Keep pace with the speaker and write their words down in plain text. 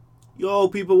Yo,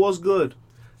 people, what's good?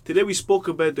 Today we spoke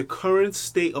about the current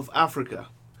state of Africa.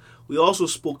 We also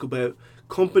spoke about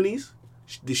companies,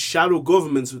 the shadow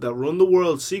governments that run the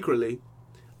world secretly,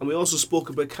 and we also spoke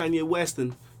about Kanye West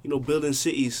and, building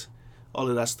cities, all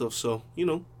of that stuff. So,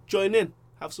 join in,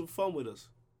 have some fun with us.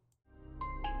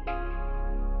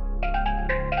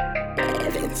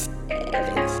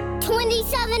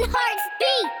 27 hearts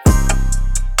beat.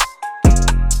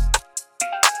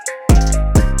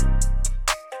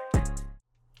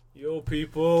 Yo,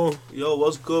 people. Yo,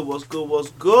 what's good?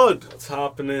 What's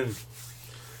happening?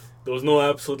 There was no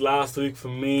episode last week for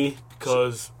me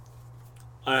because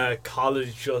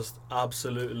college just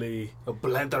absolutely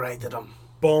Obliterated them.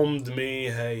 bummed me.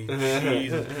 Hey,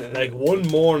 jeez. Like one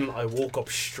morning I woke up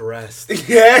stressed.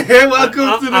 Yeah,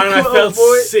 welcome to the and club, I felt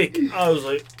boy. sick. I was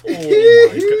like, oh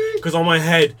my god. Because on my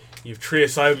head, you have 3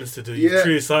 assignments to do. You have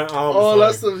 3 assignments. All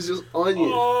that stuff is just on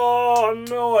you. Oh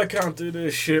no, I can't do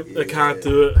this shit. I can't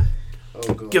do it.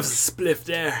 Oh god. Give us a spliff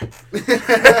there.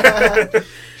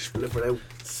 Spliff it out.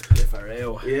 Spliff her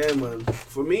out. Yeah, man.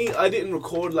 For me, I didn't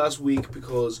record last week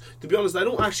because, to be honest, I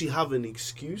don't actually have an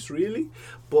excuse, really.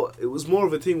 But it was more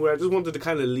of a thing where I just wanted to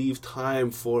kind of leave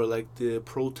time for, like, the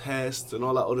protests and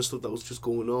all that other stuff that was just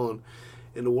going on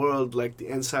in the world, like the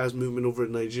NSAS movement over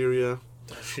in Nigeria.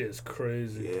 That shit is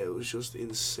crazy. Yeah, it was just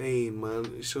insane,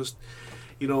 man. It's just,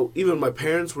 even my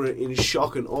parents were in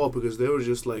shock and awe because they were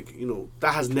just like,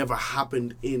 that has never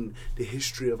happened in the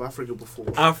history of Africa before.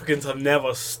 Africans have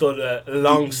never stood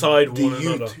alongside one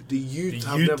another. The youth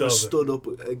have never stood up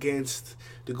against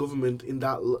the government in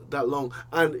that long.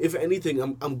 And if anything,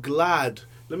 I'm glad.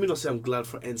 Let me not say I'm glad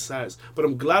for NSAS, but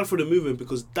I'm glad for the movement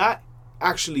because that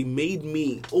actually made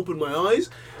me open my eyes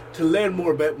to learn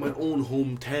more about my own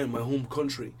hometown, my home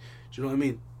country. Do you know what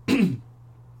I mean?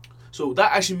 So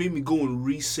that actually made me go and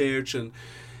research and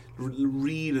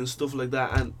read and stuff like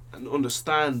that and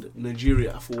understand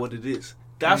Nigeria for what it is.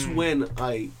 That's when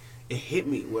it hit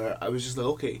me where I was just like,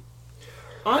 okay,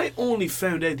 I only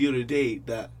found out the other day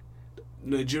that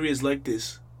Nigeria is like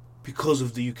this because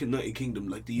of the United Kingdom,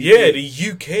 like the UK. Yeah,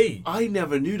 the UK. I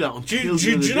never knew that until Do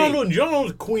you know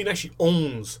the Queen actually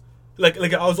owns? Like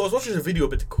I was watching a video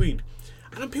about the Queen.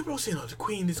 And then people are saying, oh, the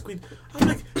Queen. I'm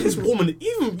like, this woman,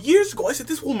 even years ago, I said,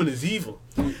 this woman is evil.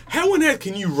 How on earth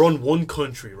can you run one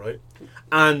country, right?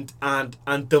 And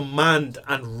demand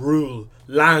and rule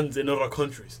lands in other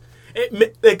countries?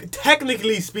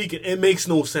 Technically speaking, it makes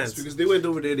no sense. It's because they went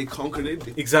over there, they conquered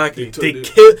it. Exactly. They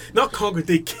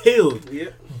killed. Yeah.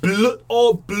 Blood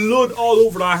all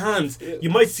over their hands. Yeah.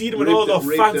 You might see them with all the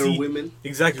fancy their women.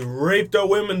 Exactly, raped their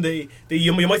women.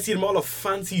 You might see them all the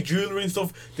fancy jewelry and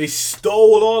stuff. They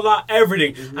stole all that,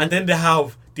 everything, and then they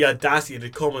have the audacity to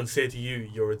come and say to you,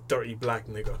 "You're a dirty black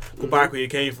nigga. Go back where you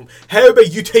came from. How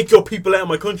about you take your people out of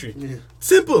my country?" Yeah.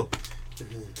 Simple.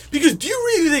 Because do you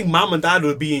really think Mom and Dad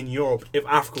would be in Europe if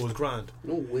Africa was grand?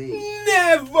 No way.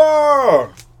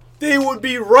 Never. They would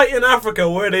be right in Africa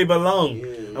where they belong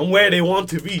and where they want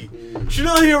to be. Do you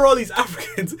not hear all these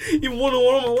Africans? Even one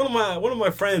of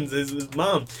my friends, his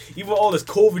mom, even all this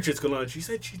COVID shit's going on. She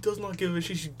said she does not give a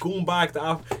shit. She's going back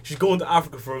to She's going to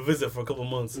Africa for a visit for a couple of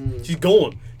months. She's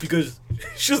going because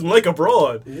she doesn't like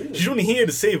abroad. She's only here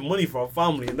to save money for her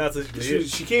family, and that's it.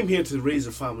 She came here to raise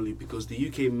a family because the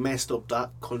UK messed up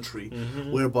that country,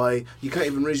 whereby you can't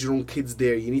even raise your own kids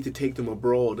there. You need to take them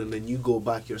abroad, and then you go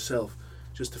back yourself.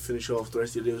 Just to finish off the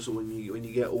rest of your life, so when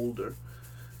you get older,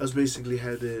 that's basically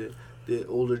how the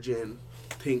older gen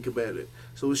think about it.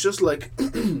 So it's just like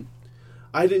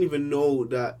I didn't even know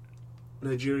that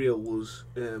Nigeria was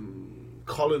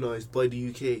colonized by the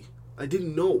UK. I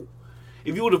didn't know.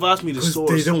 If you would have asked me the source,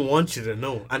 they don't want you to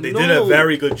know, and they did a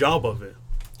very good job of it.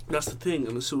 That's the thing,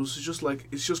 and so it's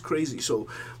just crazy. So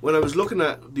when I was looking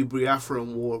at the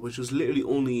Biafran War, which was literally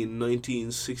only in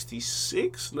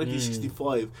 1966,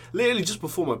 1965, literally just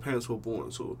before my parents were born,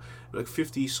 so like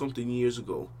 50-something years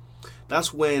ago,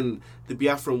 that's when the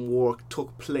Biafran War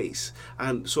took place.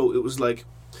 And so it was like,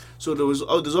 so there's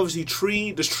obviously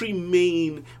three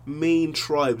main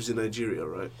tribes in Nigeria,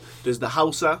 right? There's the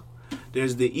Hausa,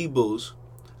 there's the Igbos,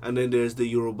 and then there's the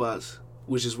Yorubas,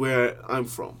 which is where I'm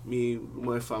from,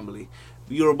 my family.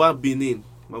 Yoruba, Benin.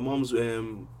 My mom's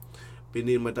Benin,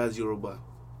 my dad's Yoruba.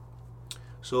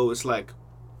 So it's like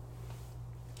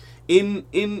in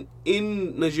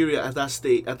Nigeria at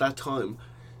that time,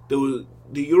 there were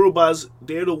the Yorubas.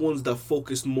 They're the ones that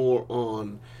focused more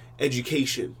on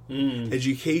education, and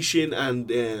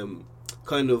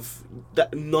kind of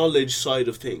that knowledge side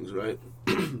of things, right?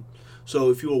 So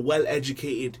if you were well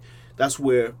educated, that's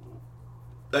where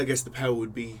I guess the power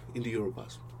would be in the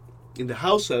Yorubas. In the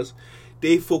Hausas,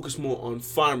 they focused more on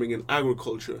farming and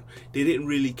agriculture. They didn't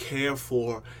really care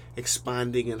for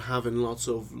expanding and having lots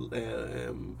of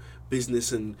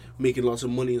business and making lots of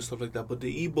money and stuff like that. But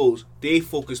the Igbos, they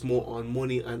focus more on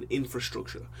money and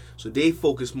infrastructure. So they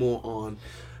focus more on,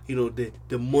 you know,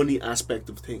 the money aspect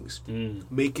of things,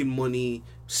 making money,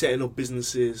 setting up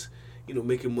businesses, you know,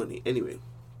 making money. Anyway,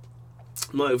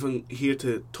 I'm not even here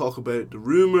to talk about the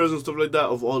rumors and stuff like that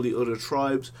of all the other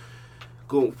tribes.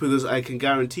 Because I can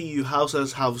guarantee you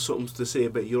Hausas have something to say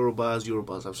about Yorubas,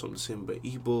 Yorubas have something to say about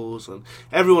Igbos, and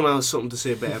everyone has something to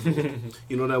say about everyone.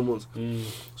 You know that ones.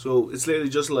 So it's literally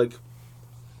just like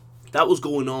that was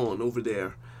going on over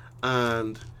there,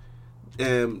 and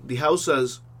the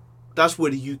Hausas, that's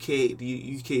where the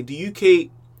UK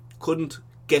couldn't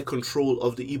get control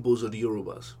of the Igbos or the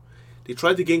Yorubas. They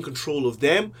tried to gain control of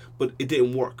them, but it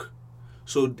didn't work.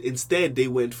 So instead, they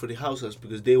went for the Hausas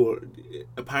because they were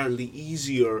apparently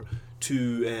easier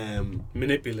to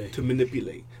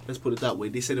manipulate. Let's put it that way.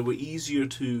 They said they were easier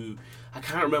to. I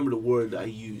can't remember the word that I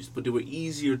used, but they were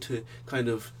easier to kind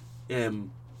of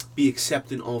be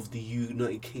accepting of the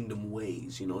United Kingdom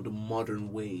ways. You know, the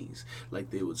modern ways,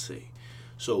 like they would say.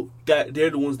 So that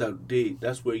they're the ones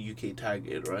that's where UK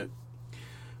targeted, right?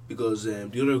 Because the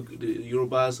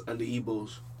Yorubas and the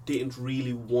Igbos didn't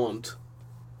really want.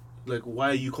 Like, why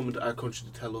are you coming to our country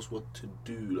to tell us what to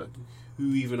do? Like,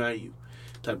 who even are you?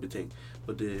 Type of thing.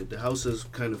 But the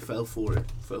Hausas kind of fell for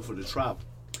the trap.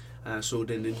 So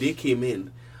then they came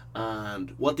in,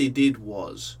 and what they did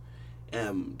was,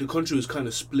 the country was kind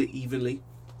of split evenly.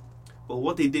 But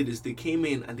what they did is they came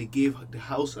in and they gave the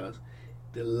Hausas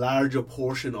the larger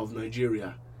portion of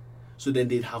Nigeria. So then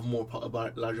they'd have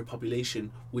a larger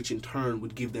population, which in turn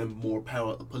would give them more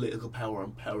power, political power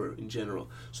and power in general.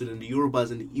 So then the Yorubas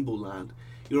and the Igbo land,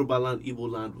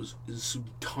 Igbo land is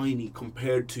tiny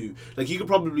compared to, like you could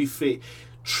probably fit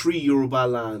 3 Yoruba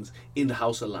lands in the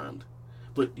Hausa land.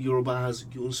 But Yoruba has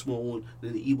one small one,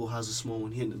 then the Igbo has a small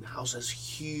one here, and the Hausa has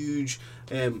huge,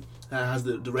 has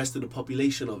the rest of the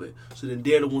population of it. So then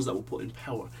they're the ones that were put in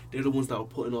power. They're the ones that were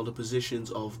put in all the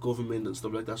positions of government and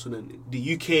stuff like that. So then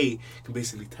the UK can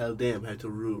basically tell them how to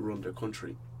run their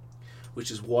country, which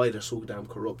is why they're so damn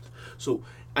corrupt. So,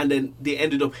 and then they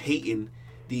ended up hating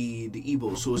the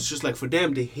Igbos. So it's just like for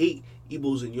them, they hate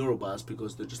Igbos and Yorubas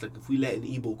because they're just like, if we let an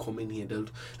Igbo come in here, they'll,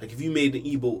 like if you made an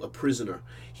Igbo a prisoner,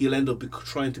 he'll end up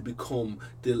trying to become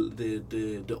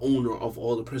the owner of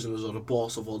all the prisoners or the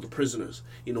boss of all the prisoners.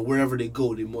 You know, wherever they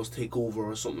go, they must take over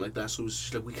or something like that. So it's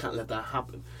just like, we can't let that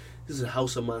happen. This is a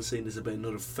Hausa man saying this about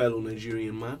another fellow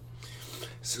Nigerian man.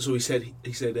 So he said,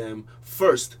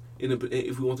 first,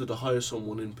 if we wanted to hire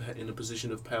someone in a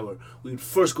position of power, we would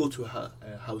first go to a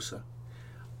Hausa.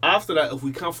 After that, if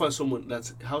we can't find someone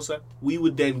that's Hausa, we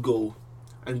would then go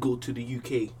to the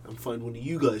UK and find one of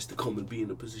you guys to come and be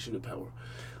in a position of power.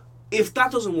 If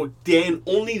that doesn't work, then,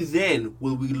 only then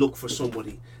will we look for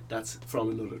somebody that's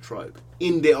from another tribe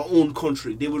in their own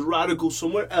country. They would rather go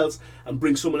somewhere else and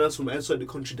bring someone else from outside the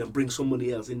country than bring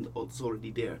somebody else in that's already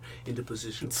there in the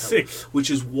position of power. Sick. Which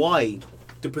is why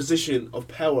the position of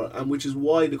power and which is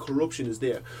why the corruption is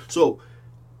there. So,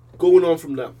 going on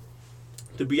from that,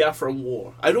 the Biafran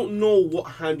War. I don't know what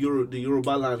hand the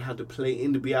Yoruba land had to play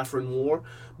in the Biafran War,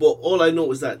 but all I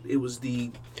know is that it was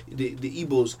the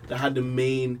Igbos that had the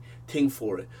main thing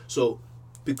for it. So,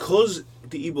 because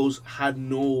the Igbos had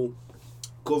no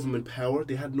government power,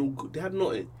 they had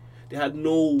nothing. They had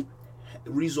no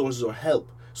resources or help.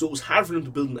 So it was hard for them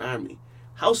to build an army.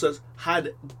 Hausas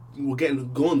were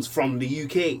getting guns from the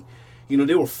UK. You know,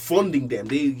 they were funding them.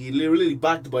 They literally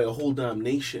backed by a whole damn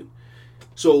nation.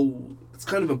 So it's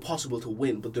kind of impossible to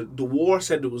win. But the war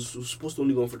said it was supposed to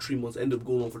only go on for 3 months, ended up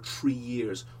going on for 3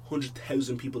 years.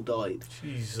 100,000 people died.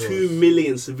 Jesus. 2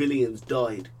 million civilians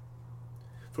died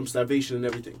from starvation and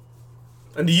everything.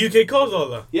 And the UK caused all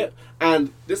that? Yeah,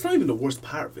 and that's not even the worst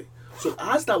part of it. So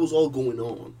as that was all going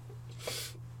on,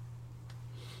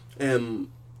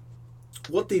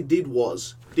 what they did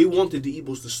was they wanted the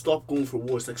Igbos to stop going for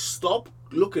wars. Like, stop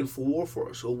looking for war for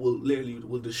us, or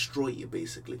we'll destroy you,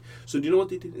 basically. So do you know what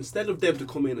they did? Instead of them to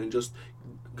come in and just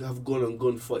have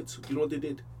gun fights, do you know what they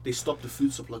did? They stopped the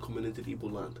food supply coming into the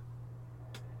Igbo land.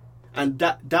 And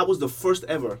that was the first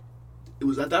ever. It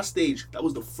was at that stage, that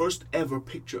was the first ever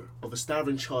picture of a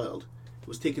starving child. It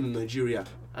was taken in Nigeria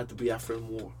at the Biafran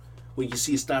War. When you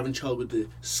see a starving child with the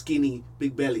skinny,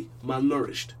 big belly,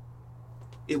 malnourished.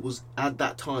 It was at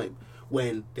that time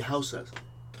when the Hausas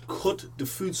cut the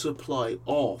food supply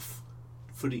off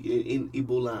in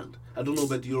Igbo land. I don't know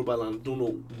about the Yoruba land. I don't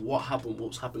know what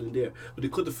was happening there. But they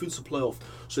cut the food supply off.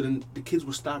 So then the kids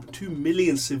were starving. 2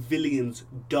 million civilians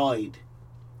died.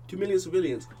 2 million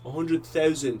civilians,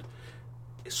 100,000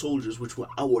 soldiers, which were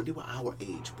our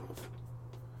age, bro.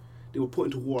 They were put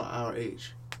into war at our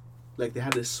age. Like, they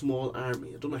had this small army.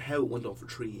 I don't know how it went on for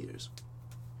 3 years.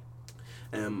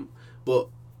 But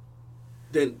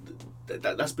then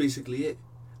that's basically it.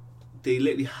 They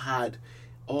literally had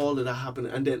all of that happen,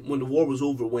 and then when the war was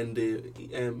over, when the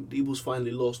Igbos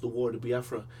finally lost the war, the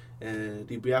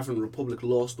Biafran Republic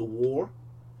lost the war,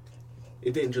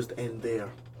 it didn't just end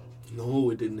there. No,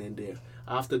 it didn't end there.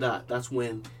 After that, that's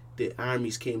when the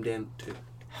armies came down to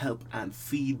help and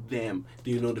feed them.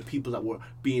 You know, the people that were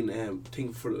being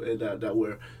that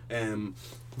were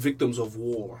victims of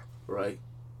war, right?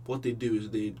 What they do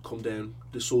is they'd come down.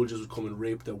 The soldiers would come and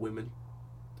rape the women,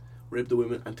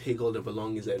 and take all their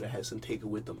belongings out of the house and take it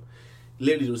with them.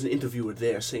 Literally, there was an interviewer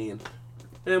there saying,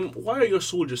 why are your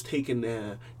soldiers taking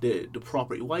the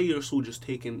property? Why are your soldiers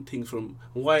taking things from?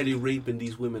 Why are they raping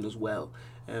these women as well?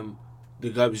 The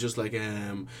guy was just like,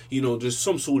 you know, there's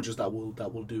some soldiers that will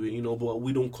do it, you know, but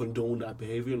we don't condone that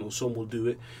behavior. You know, some will do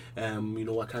it. You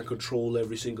know, I can't control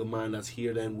every single man that's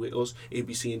here then with us, A,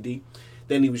 B, C, and D.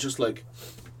 Then he was just like,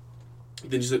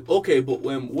 then he said, okay, but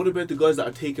what about the guys that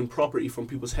are taking property from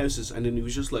people's houses? And then he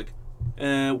was just like,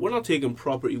 we're not taking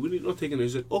property. We're not taking it. He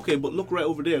said, okay, but look right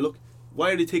over there. Look,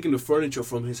 why are they taking the furniture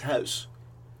from his house?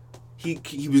 He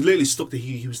was literally stuck there.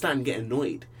 He was starting to get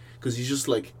annoyed because he's just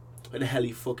like, why the hell are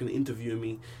you fucking interviewing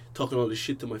me, talking all this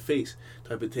shit to my face,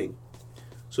 type of thing.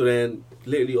 So then,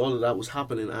 literally all of that was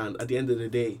happening, and at the end of the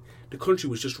day, the country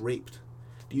was just raped.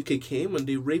 The UK came and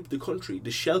they raped the country. The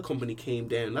Shell company came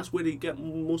down. That's where they get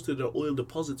most of their oil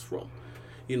deposits from.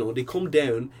 You know, they come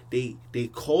down, they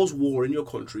cause war in your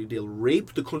country, they'll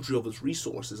rape the country of its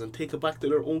resources and take it back to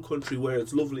their own country where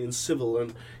it's lovely and civil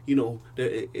and, you know,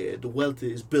 the wealth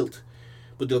is built.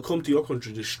 But they'll come to your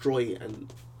country, destroy it,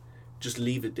 and just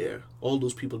leave it there. All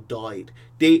those people died.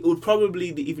 It would probably,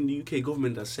 even the UK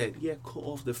government has said, yeah, cut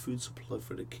off the food supply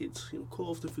for the kids. You know, cut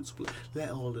off the food supply.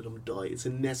 Let all of them die. It's a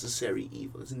necessary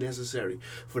evil. It's necessary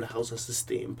for the houses to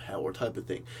stay in power, type of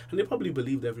thing. And they probably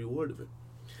believed every word of it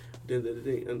at the end of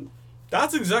the day. And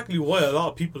that's exactly why a lot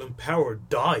of people in power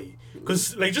die.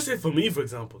 Because, like, just say for me, for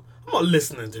example, I'm not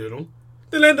listening to them.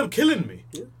 They'll end up killing me.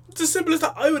 Yeah. It's as simple as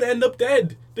that. I would end up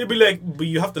dead. They'd be like, but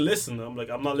you have to listen. I'm like,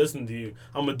 I'm not listening to you.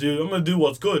 I'm gonna do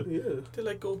what's good. Yeah. They're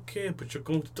like, okay, but you're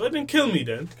going to die. Then kill me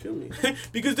then. Kill me.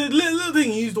 Because the little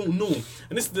thing you don't know.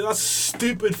 And that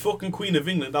stupid fucking Queen of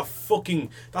England, that fucking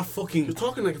You're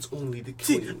talking like it's only the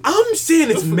Queen. See, I'm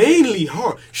saying it's mainly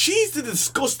her. She's the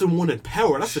disgusting one in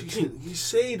power. That's the thing. You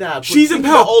say that, but she's in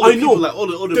power. I know. Like all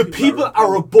the other people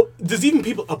are above. There's even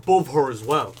people above her as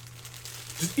well.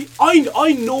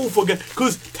 I know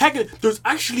because technically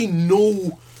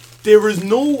there is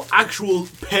no actual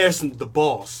person the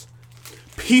boss.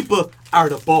 People are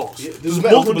the boss. Yeah, there's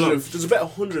about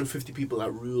 150 people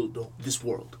that rule this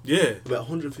world. Yeah. About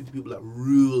 150 people that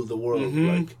rule the world. Mm-hmm.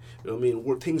 Like, you know what I mean?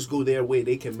 Where things go their way,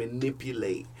 they can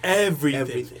manipulate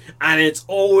everything. And it's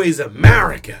always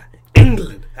America.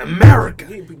 England. America.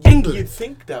 Yeah, England. You'd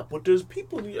think that, but there's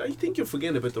people, I think you're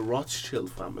forgetting about the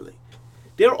Rothschild family.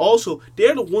 They're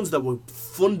the ones that were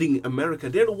funding America.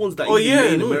 They're the ones that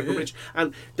made America rich.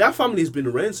 And that family has been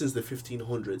around since the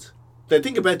 1500s. Now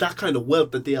think about that kind of wealth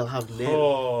that they'll have now.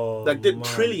 Oh, like the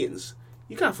trillions.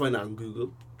 You can't find that on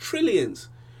Google. Trillions.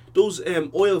 Those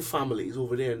oil families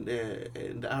over there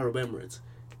in the Arab Emirates.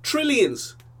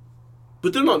 Trillions.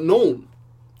 But they're not known.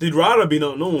 They'd rather be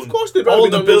not known. Of course they'd rather be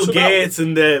not known. All the Bill Gates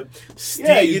and the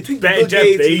Steve, you think Bill Jeff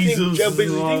Gates, Bezos. you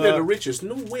think they're the richest.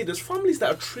 No way. There's families that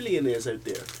are trillionaires out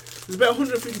there. There's about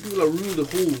 150 people that rule the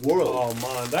whole world. Oh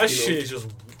man, that shit is just...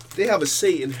 They have a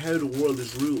say in how the world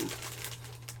is ruled.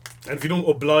 And if you don't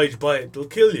oblige by it, they'll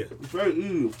kill you. It's very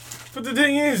easy. But the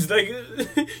thing is, like,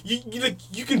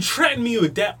 you can threaten me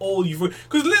with that all you...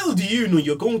 Because little do you know,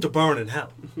 you're going to burn in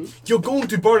hell. Mm-hmm. You're going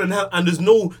to burn in hell, and there's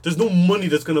no money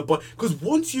that's going to buy... Because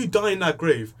once you die in that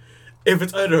grave, if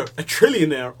it's either a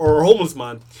trillionaire or a homeless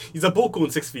man, he's both going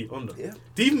 6 feet under. Yeah.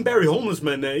 They even bury homeless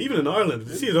men there, even in Ireland.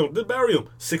 You see it, they bury them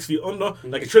 6 feet under.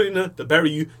 Mm-hmm. Like a trillionaire, they bury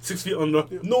you 6 feet under.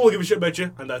 Yeah. No one will give a shit about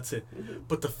you, and that's it. Mm-hmm.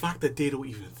 But the fact that they don't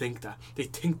even think that, they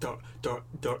think they're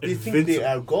invincible. They think they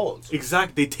are gods.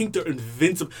 Exactly. They think they're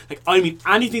invincible. Like, I mean,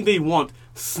 anything they want,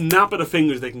 snap of the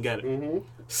fingers, they can get it. Mm-hmm.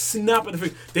 Snap of the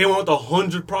fingers. They want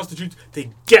 100 prostitutes, they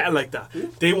get it like that.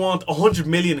 Mm-hmm. They want 100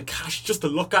 million in cash just to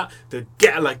look at, they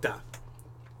get it like that.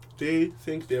 They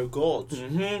think they're gods.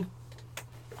 Mm-hmm.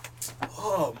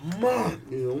 Oh man,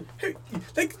 you know, hey,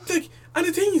 like, and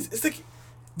the thing is, it's like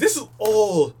this is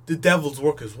all the devil's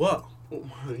work as well. Oh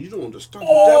man, you don't understand.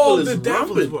 All the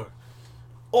devil is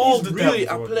all He's the really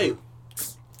devil's at play.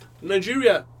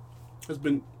 Nigeria has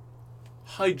been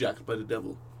hijacked by the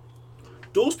devil.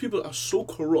 Those people are so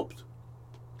corrupt.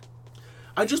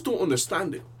 I just don't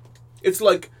understand it. It's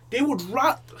like they would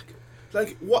like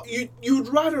what you'd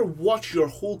rather watch your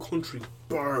whole country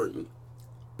burn,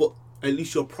 but at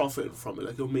least you're profiting from it.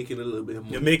 Like you're making a little bit of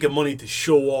money. You're making money to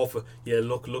show off. Yeah,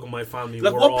 look at my family.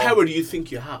 Like what power do you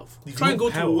think you have? Try and go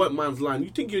power. to a white man's land.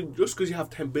 You think you just because you have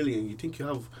 10 billion, you think you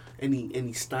have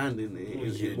any stand in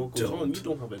what goes on? You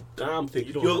don't have a damn thing.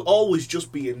 You'll always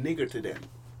just be a nigger to them.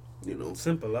 You know,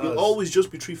 simple as. You'll always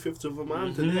just be 3/5 of a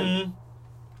man to them.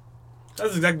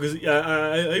 That's exactly because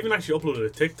I even actually uploaded a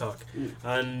TikTok,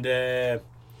 and I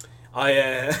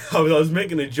was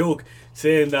making a joke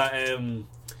saying that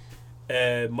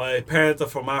my parents are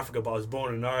from Africa, but I was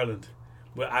born in Ireland.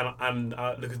 And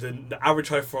look, the average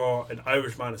height for an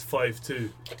Irish man is 5'2",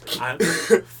 and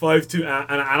 5'2",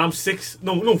 and I'm 6.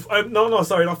 No,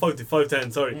 sorry, not 5'2",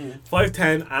 5'10", sorry,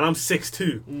 5'10", and I'm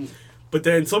 6'2". But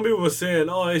then some people were saying,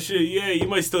 "Oh shit, yeah, you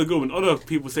might still go," and other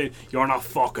people saying, "You're not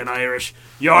fucking Irish.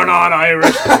 You're not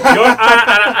Irish."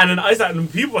 And then I started, and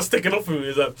people were sticking up for me.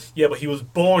 It's like, "Yeah, but he was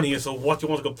born here, so what do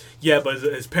you want to go?" "Yeah, but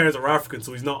his parents are African,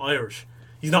 so he's not Irish.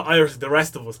 He's not Irish like the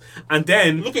rest of us." And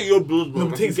then look at your blood,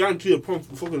 bro. I guarantee you're from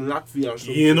fucking Latvia or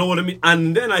something. You know what I mean?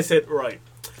 And then I said, right,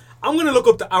 I'm gonna look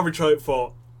up the average height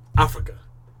for Africa,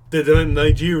 the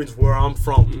Nigerians where I'm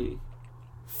from,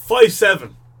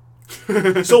 5'7".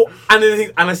 So and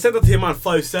I said that to him at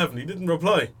 5'7". He didn't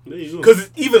reply because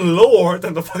it's even lower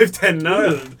than the 5'10" in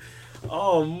Ireland.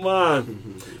 Oh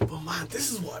man, but man, this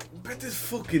is what this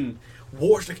fucking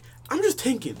war. Like I'm just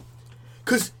thinking,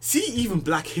 because see, even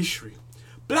Black history,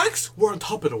 blacks were on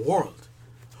top of the world.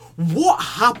 What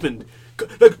happened?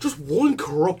 Like just one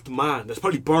corrupt man that's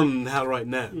probably burning in hell right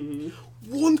now.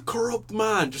 One corrupt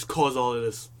man just caused all of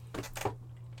this.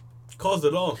 Caused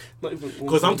it all.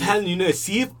 Because I'm telling you now,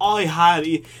 see if I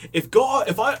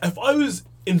was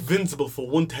invincible for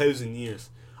 1,000 years,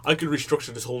 I could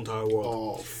restructure this whole entire world.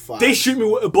 Oh, fuck. They shoot me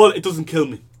with a bullet, it doesn't kill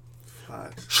me.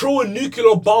 Facts. Throw a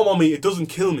nuclear bomb on me, it doesn't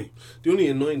kill me. The only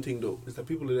annoying thing though is that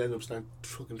people that end up start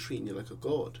fucking treating you like a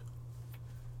god.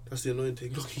 That's the annoying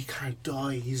thing. Look, he can't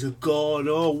die. He's a god.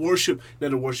 Oh, worship. Now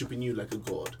they're worshipping you like a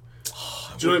god.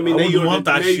 Do you know what I mean?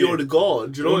 You're the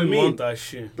god. Do you know what I mean? Want that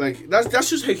shit. Like that's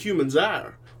just how humans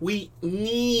are. We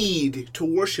need to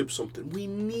worship something. We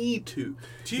need to.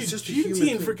 Jeez, do you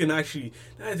think freaking actually?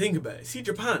 Now I think about it. See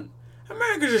Japan.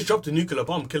 America just dropped a nuclear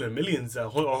bomb, killing millions or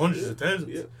hundreds of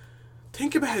thousands. Yeah.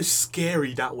 Think about how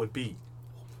scary that would be.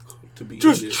 To be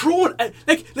just throwing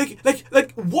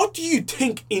like what do you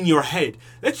think in your head?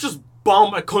 Let's just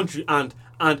bomb a country and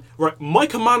right. My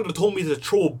commander told me to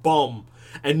throw a bomb.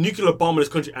 A nuclear bomb in this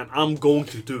country, and I'm going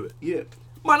to do it. Yeah,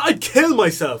 man, I'd kill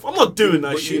myself. I'm not doing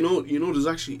that shit. You know, there's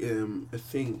actually a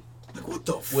thing. Like what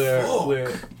the fuck?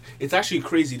 Where it's actually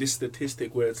crazy. This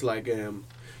statistic where it's like, you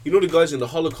know, the guys in the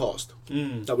Holocaust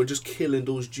that were just killing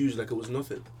those Jews like it was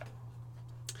nothing.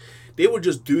 They were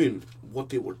just doing what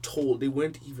they were told. They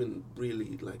weren't even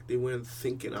really they weren't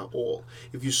thinking at all.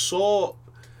 If you saw,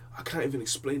 I can't even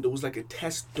explain. There was like a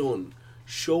test done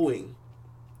showing,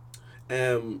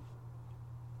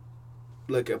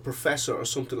 like a professor or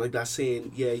something like that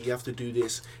saying, yeah, you have to do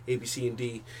this, A, B, C, and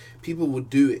D. People would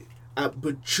do it.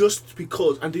 But just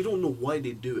because, and they don't know why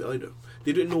they do it either.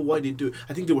 They didn't know why they do it.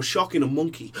 I think they were shocking a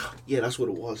monkey. Yeah, that's what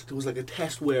it was. There was like a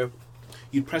test where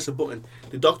you'd press a button.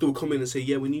 The doctor would come in and say,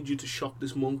 yeah, we need you to shock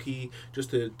this monkey just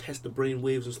to test the brain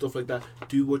waves and stuff like that.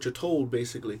 Do what you're told,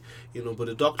 basically. You know, but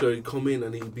the doctor would come in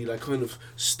and he'd be like kind of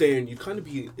staring. You'd kind of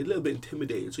be a little bit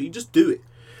intimidated. So you just do it.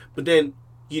 But then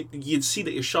you'd see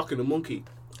that you're shocking a monkey.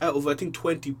 Out of I think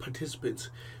 20 participants,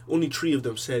 only 3 of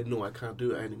them said, no, I can't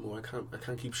do it anymore. I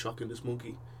can't keep shocking this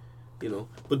monkey. You know,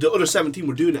 but the other 17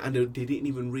 were doing it, and they didn't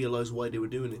even realize why they were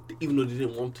doing it, even though they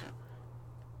didn't want to.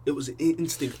 It was an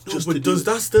instinct. No, but does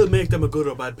that still make them a good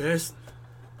or bad person?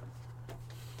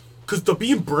 Because they're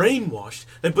being brainwashed.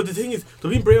 Like, but the thing is, they're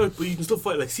being brainwashed, but you can still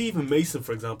fight. Like, Stephen Mason,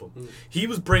 for example, he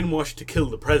was brainwashed to kill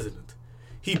the president.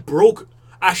 He broke.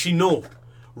 Actually, no.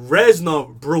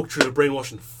 Reznov broke through the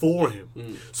brainwashing for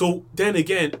him. So then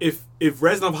again, if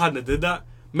Reznov hadn't did that,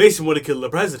 Mason would have killed the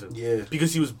president. Yeah.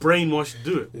 Because he was brainwashed to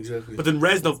do it. Exactly. But then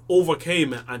Reznov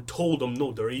overcame it and told them,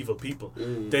 no, they're evil people.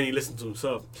 Then he listened to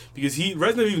himself. Because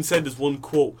Reznov even said this one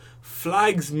quote,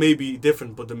 flags may be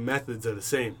different, but the methods are the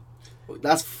same.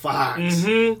 That's facts.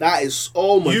 That is,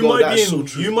 oh my God, that's so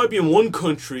true. You might be in one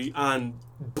country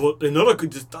but another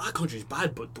that country is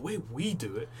bad, but the way we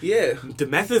do it, yeah, the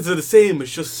methods are the same.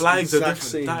 It's just flags are different.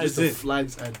 Same. That just is the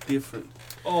flags are different.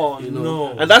 Oh, you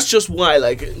know? And that's just why,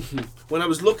 like, when I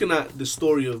was looking at the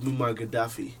story of Muammar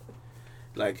Gaddafi,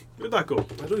 Like, Where'd that go?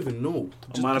 I don't even know.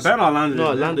 Oh, man, I better not land.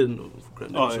 No, I landed in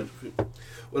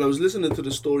When I was listening to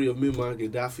the story of Muammar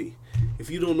Gaddafi, if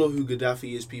you don't know who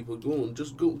Gaddafi is, people, go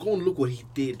and look what he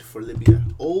did for Libya.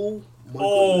 Oh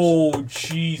my goodness.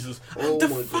 Jesus! Oh, and the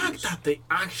my fact goodness. that they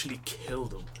actually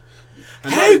killed him.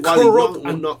 And How corrupt!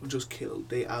 and Not just killed.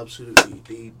 They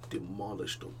absolutely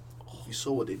demolished him. You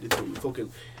saw what they did to him.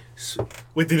 Fucking.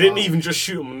 Wait, they didn't even just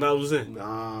shoot him, and that was it.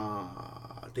 Nah,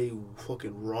 they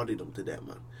fucking rodded him to death,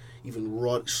 man.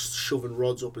 Even shoving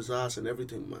rods up his ass and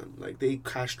everything, man. Like, they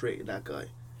castrated that guy.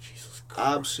 Jesus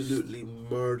Christ. Absolutely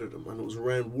murdered him, and it was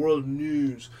around world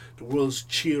news. The world's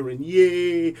cheering,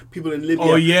 yay! People in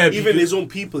Libya, even his own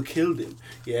people killed him.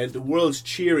 Yeah, the world's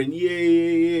cheering,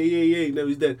 yay! Now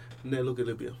he's dead. Now look at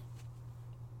Libya,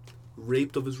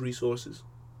 raped of his resources.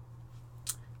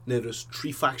 Now there's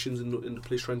 3 factions in the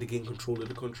place trying to gain control of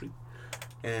the country.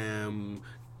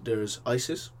 There's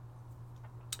ISIS.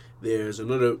 There's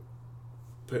another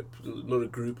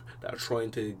group that are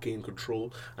trying to gain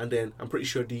control, and then I'm pretty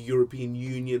sure the European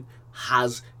Union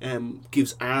has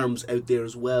gives arms out there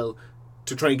as well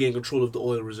to try and gain control of the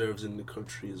oil reserves in the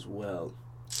country as well.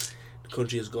 The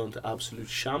country has gone to absolute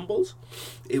shambles.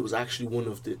 It was actually one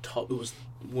of the top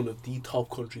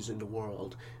countries in the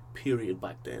world, period,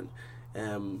 back then.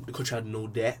 The country had no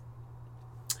debt.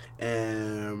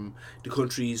 The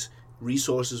country's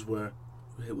resources were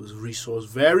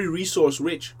very resource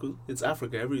rich. It's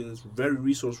Africa, everything is very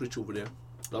resource rich over there.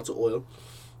 Lots of oil.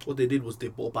 What they did was they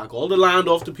bought back all the land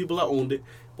off the people that owned it,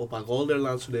 bought back all their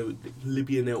land, so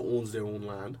Libya now owns their own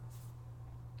land,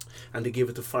 and they gave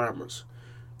it to farmers.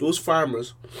 Those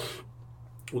farmers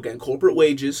were getting corporate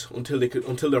wages until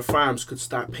their farms could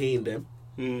start paying them.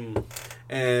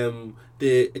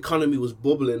 The economy was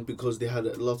bubbling because they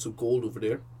had lots of gold over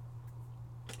there.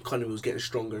 Economy was getting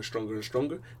stronger and stronger and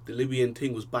stronger. The Libyan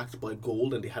thing was backed by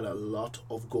gold, and they had a lot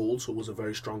of gold, so it was a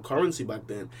very strong currency back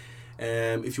then.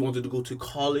 If you wanted to go to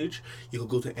college, you could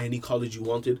go to any college you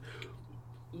wanted.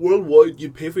 Worldwide,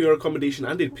 you'd pay for your accommodation,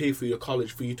 and they'd pay for your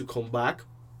college for you to come back.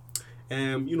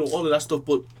 All of that stuff.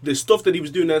 But the stuff that he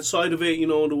was doing outside of it,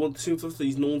 the same stuff that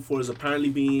he's known for is apparently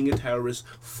being a terrorist,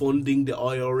 funding the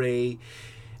IRA.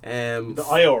 The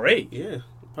IRA? Yeah.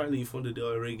 Apparently he funded the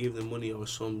IRA, gave them money or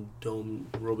some dumb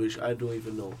rubbish. I don't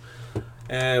even know.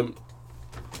 And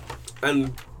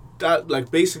that,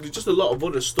 basically just a lot of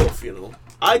other stuff,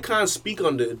 I can't speak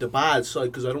on the bad side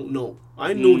because I don't know.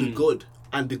 I know the good.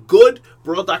 And the good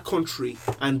brought that country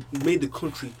and made the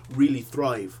country really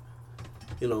thrive.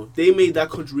 They made that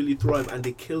country really thrive, and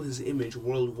they killed his image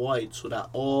worldwide so that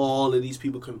all of these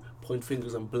people can point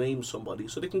fingers and blame somebody,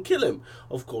 so they can kill him,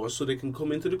 of course, so they can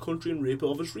come into the country and rape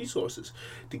all of his resources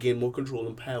to gain more control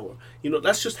and power.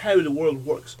 That's just how the world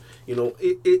works.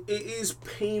 It is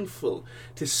painful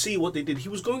to see what they did. He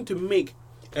was going to make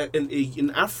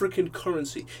an African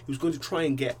currency. He was going to try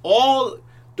and get all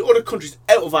the other countries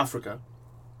out of Africa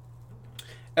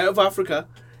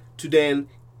to then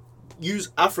use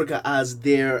Africa as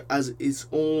its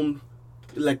own,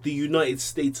 like the United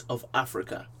States of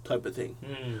Africa type of thing,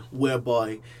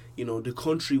 whereby the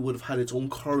country would have had its own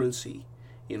currency,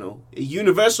 a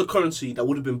universal currency that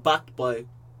would have been backed by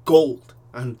gold,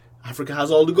 and Africa has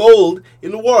all the gold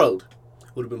in the world.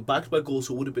 It would have been backed by gold,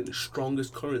 so it would have been the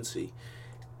strongest currency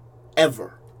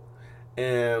ever,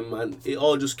 and it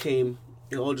all just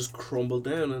crumbled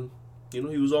down, and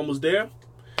he was almost there.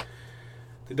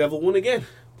 The devil won again.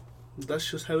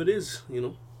 That's just how it is,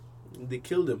 They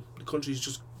killed him. The country's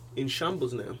just in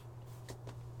shambles now.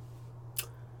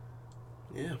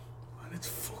 Yeah. Man, it's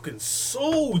fucking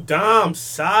so damn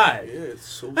sad. Yeah, it's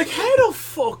so sad. sad. How the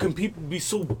fuck can people be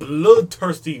so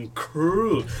bloodthirsty and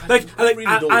cruel? And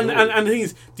the thing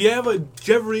is, do you ever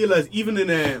realize, even in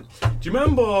do you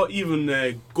remember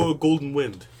even Golden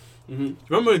Wind? Mm-hmm. Do you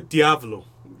remember Diavolo?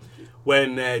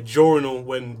 When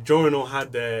Giorno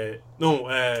had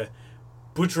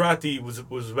Bucciarati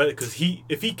was ready, because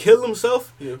if he killed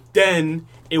himself, then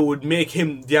it would make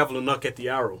him, Diavolo, not get the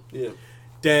arrow. Yeah.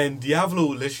 Then Diavolo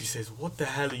literally says, "What the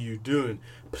hell are you doing?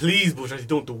 Please, Bucciarati,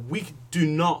 don't. The weak do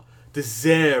not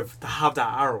deserve to have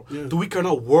that arrow. Yeah. The weak are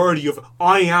not worthy of it.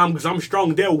 I am, because I'm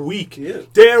strong. They're weak. Yeah.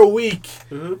 They're weak."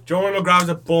 Mm-hmm. Giorno grabs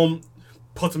a bum,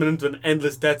 puts him into an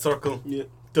endless death circle. Yeah.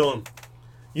 Done.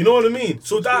 You know what I mean?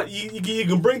 So that you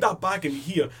can bring that back in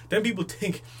here. Then people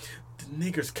think the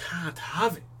niggers can't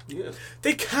have it. Yeah.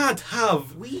 They can't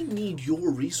have. We need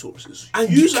your resources. And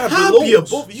you can't be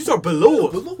above. You are below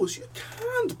us. Below us. You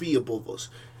can't be above us.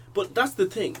 But that's the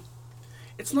thing.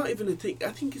 It's not even a thing.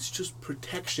 I think it's just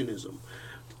protectionism.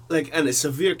 And a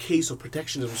severe case of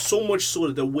protectionism. So much so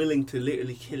that they're willing to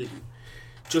literally kill you.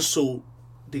 Just so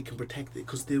they can protect it,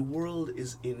 because the world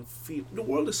is in fear. The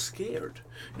world is scared.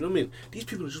 You know what I mean? These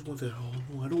people just want to, oh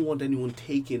no, I don't want anyone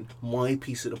taking my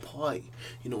piece of the pie.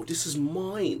 You know, this is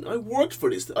mine. I worked for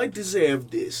this. I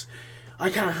deserve this. I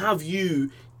can't have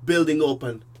you building up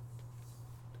and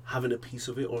having a piece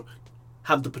of it, or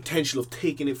have the potential of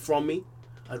taking it from me.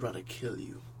 I'd rather kill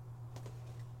you.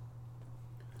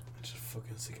 Just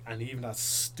fucking sick. And even that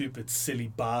stupid, silly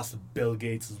bastard Bill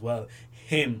Gates as well.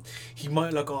 Him, he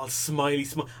might look all smiley.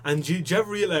 And do you ever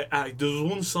realize, there's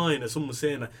one sign that someone was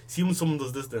saying that, see when someone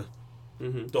does this there,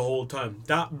 the whole time,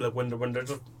 that, like, when they're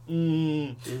just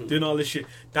doing all this shit,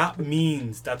 that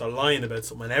means that they're lying about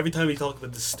something. And every time he talks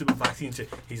about this stupid vaccine shit,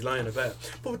 he's lying about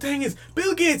it. But the thing is,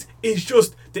 Bill Gates is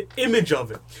just the image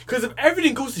of it. Because if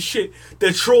everything goes to shit,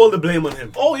 they'll throw all the blame on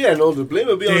him. Oh yeah, no, the blame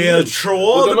will be on him. They'll throw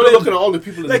all the blame. They're not looking at all the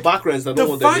people in the backgrounds that don't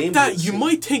want their name. The fact that you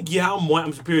might think, yeah, I'm white,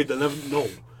 I'm superior, they'll never know.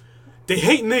 They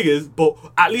hate niggas, but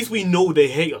at least we know they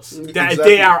hate us. That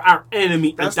they are our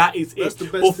enemy, and that is it. The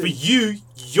best but for you,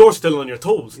 you're still on your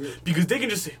toes. Yeah. Because they can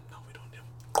just say, no, we don't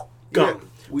know. Gone.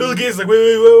 Yeah, Bill Gates is like,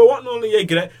 wait, what? No, yeah,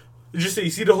 get it. Just say, you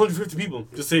see the 150 people?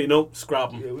 Just say, no,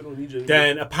 scrap them. Yeah, we don't need you.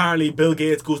 Then apparently Bill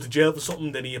Gates goes to jail for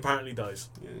something, then he apparently dies.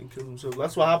 Yeah, he kills himself.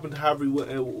 That's what happened to Harvey,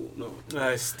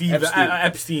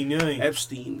 Epstein, yeah.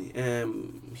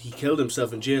 Epstein, he killed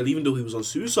himself in jail, even though he was on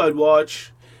suicide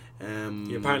watch.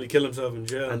 He apparently killed himself in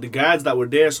jail. And the guards that were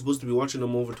there supposed to be watching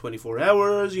him over 24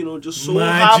 hours, you know, just so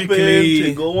Magically happened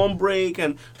to go on break,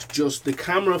 and just the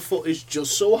camera footage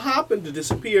just so happened to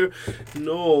disappear.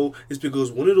 No, it's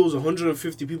because one of those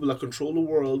 150 people that control the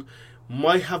world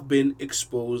might have been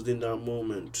exposed in that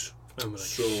moment. I'm like,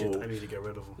 shit, I need to get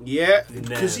rid of him. Yeah,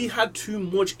 because he had too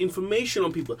much information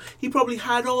on people. He probably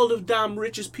had all the damn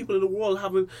richest people in the world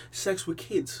having sex with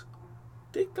kids.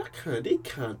 They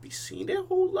can't be seen. Their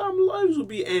whole lives would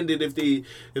be ended if they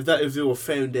were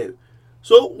found out.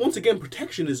 So once again,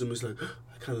 protectionism is like,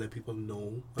 I can't let people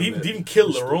know. They even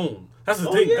kill their own. That's the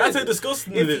thing. Yeah. That's how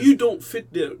disgusting it is. If you don't fit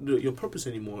your purpose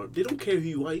anymore, they don't care who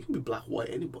you are. You can be black, white,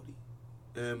 anybody.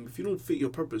 If you don't fit your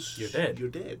purpose, you're dead. You're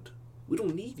dead. We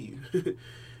don't need you. You're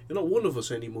not one of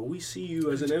us anymore. We see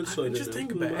you as an outsider. Just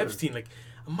think about Epstein. Like,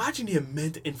 imagine the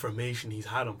amount of information he's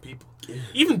had on people. Yeah.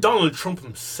 Even Donald Trump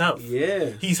himself.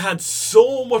 Yeah. He's had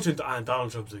so much. And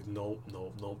Donald Trump's like, no,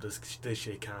 this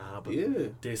shit can't happen. Yeah.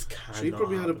 This can't. So he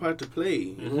probably had a part to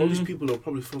play. And all these people are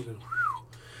probably fucking.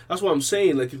 That's what I'm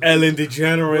saying. Like Ellen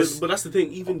DeGeneres. But that's the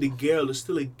thing. Even the girl, there's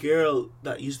still a girl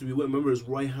that used to be with. Remember his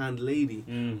right hand lady.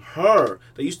 Her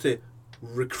that used to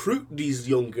recruit these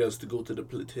young girls to go to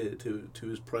to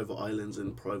his private islands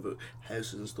and private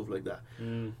houses and stuff like that.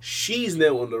 She's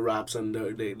now on the wraps, and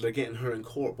they're getting her in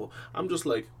court. But I'm just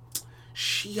like,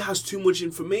 she has too much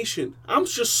information. I'm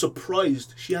just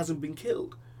surprised she hasn't been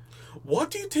killed.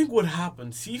 What do you think would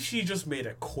happen? See if she just made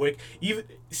a quick, even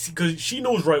because she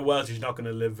knows right well she's not going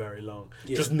to live very long.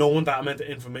 Yeah. Just knowing that amount of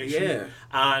information. Yeah.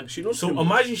 And she knows. So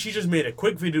imagine she just made a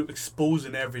quick video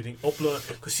exposing everything, upload.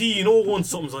 Because see, you know, once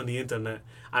something's on the internet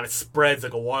and it spreads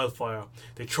like a wildfire,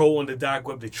 they throw it on the dark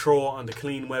web, they throw it on the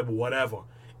clean web, whatever.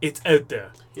 It's out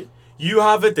there. Yeah. You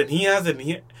have it, then he has it,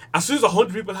 and as soon as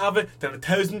 100 people have it, then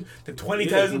 1,000, then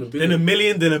 20,000, then 1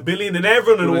 million, then 1 billion, then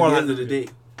everyone in the world has it. At the end of the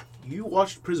day, you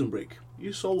watched Prison Break.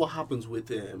 You saw what happens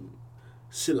with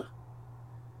Scylla.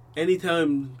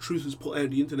 Anytime truth is put out on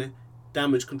the internet,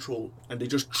 damage control, and they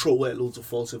just throw out loads of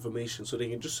false information, so they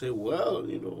can just say, well,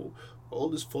 you know, all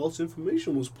this false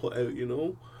information was put out, you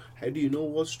know. How do you know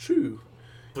what's true?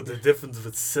 But the difference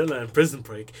with Scylla and Prison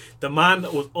Break, the man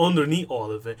that was underneath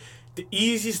all of it, the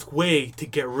easiest way to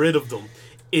get rid of them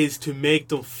is to make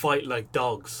them fight like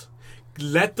dogs.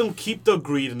 Let them keep their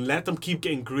greed and let them keep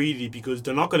getting greedy, because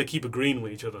they're not going to keep agreeing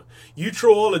with each other. You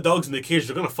throw all the dogs in the cage,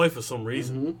 they're going to fight for some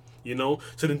reason. You know?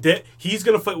 So then he's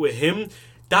going to fight with him.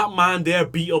 That man there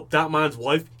beat up that man's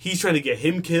wife. He's trying to get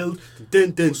him killed.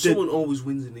 Someone always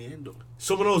wins in the end, though.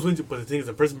 Someone always wins, but the thing is,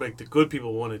 in Prison Break, the good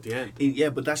people won at the end. Yeah,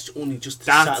 but that's only just to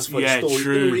satisfy the story.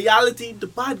 True. In reality, the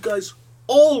bad guys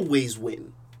always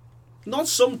win. Not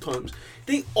sometimes.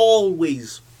 They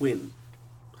always win.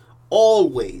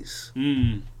 Always.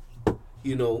 You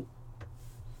know,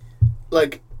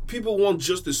 like, people want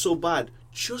justice so bad.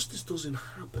 Justice doesn't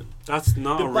happen. That's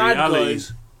not a The reality. bad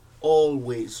guys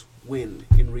always win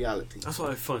in reality. That's what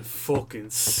I find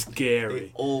fucking scary.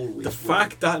 They always the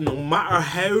fact that no matter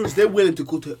how, they're willing to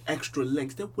go to extra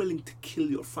lengths. They're willing to kill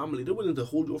your family. They're willing to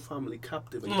hold your family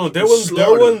captive. No, they're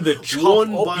willing to chop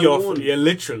up your family. Yeah,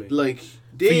 literally. Like,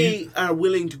 they are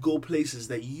willing to go places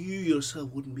that you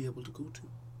yourself wouldn't be able to go to.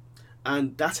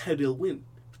 And that's how they'll win.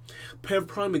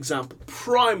 Prime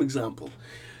example.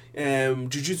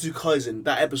 Jujutsu Kaisen,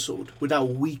 that episode with that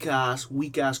weak ass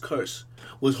curse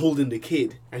was holding the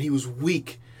kid, and he was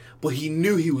weak, but he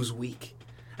knew he was weak,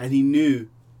 and he knew,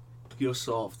 you're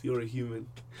soft, you're a human.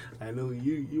 I know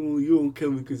you won't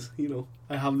kill me because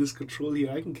I have this control here.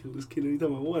 I can kill this kid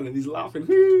anytime I want, and he's laughing.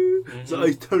 So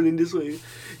he's turning this way.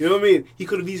 You know what I mean? He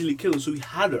could have easily killed her, so he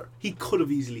had her. He could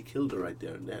have easily killed her right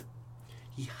there and then.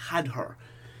 He had her,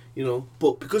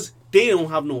 but because they don't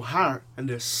have no heart and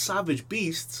they're savage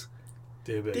beasts,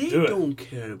 they don't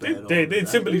care about They'd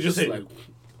simply just say, like,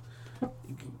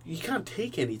 you can't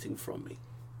take anything from me.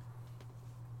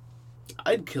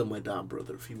 I'd kill my damn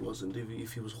brother if he wasn't,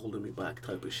 if he was holding me back,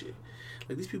 type of shit.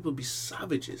 Like, these people be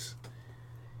savages.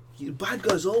 Bad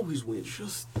guys always win.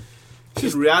 Just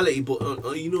reality, but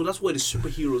that's why the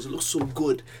superheroes look so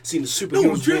good. Seeing the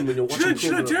superheroes win when you're watching.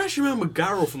 Do you actually remember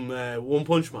Garou from One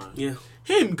Punch Man? Yeah.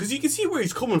 Him, because you can see where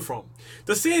he's coming from.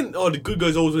 They're saying, the good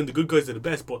guys always win, the good guys are the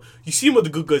best, but you see what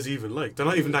the good guys are even like. They're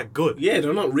not even that good. Yeah,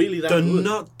 they're not really that good. They're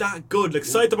not that good. Like,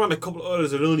 Saitama and a couple of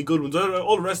others are the only good ones.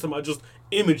 All the rest of them are just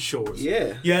image shows.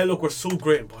 Yeah. Yeah, look, we're so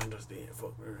great. Behind us,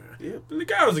 fuck. Yeah. But the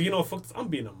Garou's like, fuck this, I'm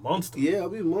being a monster. Yeah, I'll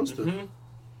be a monster.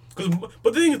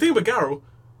 But the thing about Garou,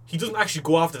 he doesn't actually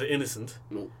go after the innocent.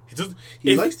 No.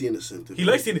 He likes the innocent.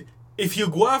 If he'll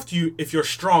go after you, if you're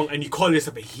strong and you call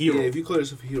yourself a hero. Yeah, if you call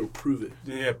yourself a hero, prove it.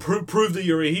 Yeah, prove that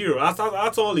you're a hero.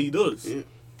 That's all he does. Yeah.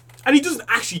 And he doesn't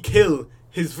actually kill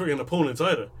his freaking opponents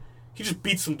either. He just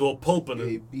beats them to a pulp and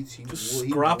he beats you. Just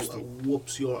scraps them. them.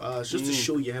 Whoops your ass just to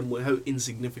show you how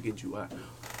insignificant you are.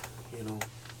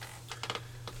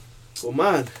 Well,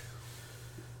 man,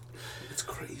 it's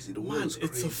crazy. The world's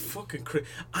crazy. It's a fucking crazy.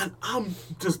 And I'm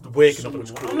just waking up in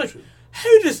the morning. I'm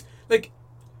like,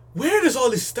 where does all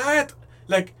this start?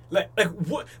 Like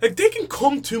what? Like, they can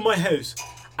come to my house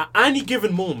at any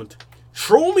given moment,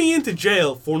 throw me into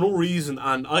jail for no reason,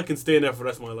 and I can stay in there for the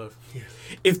rest of my life. Yeah.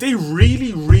 If they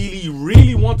really, really,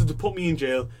 really wanted to put me in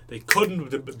jail, they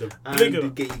couldn't. And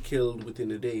they'd get you killed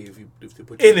within a day if they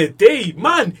put you in a day.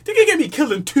 Man, they can get me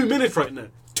killed in 2 minutes right now.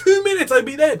 2 minutes, I'd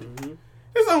be dead.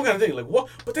 That's what I'm kind of thinking. Like, what?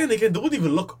 But then again, they wouldn't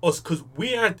even look at us because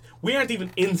we aren't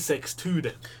even insects to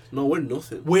them. No, we're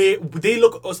nothing. They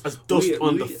look at us as dust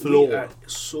on the floor. We are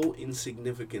so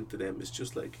insignificant to them. It's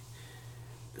just like...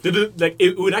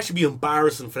 it would actually be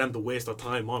embarrassing for them to waste their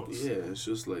time on us. Yeah, it's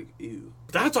just like, ew.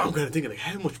 That's what I'm kind of thinking. Like,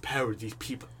 how much power do these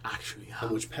people actually have? How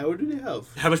much power do they have?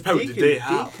 How much power do they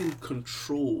have? They can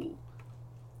control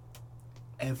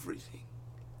everything.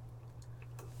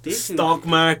 Stock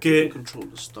market. They can control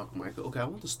the stock market. Okay, I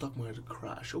want the stock market to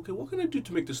crash. Okay, what can I do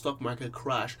to make the stock market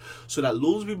crash so that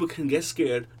loads of people can get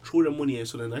scared, throw their money in,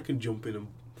 so then I can jump in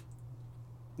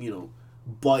and,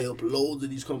 buy up loads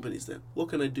of these companies then? What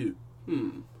can I do?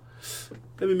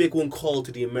 Let me make one call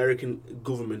to the American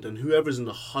government and whoever's in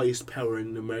the highest power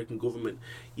in the American government.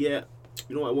 Yeah,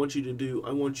 you know what I want you to do?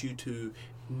 I want you to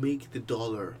make the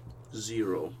dollar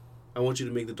zero. I want you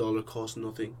to make the dollar cost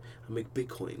nothing and make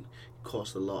Bitcoin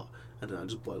cost a lot, and then I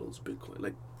just buy loads of Bitcoin.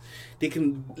 Like, they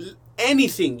can,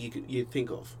 anything you think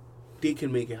of, they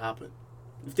can make it happen.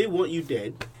 If they want you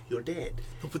dead, you're dead.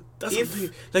 No, but that's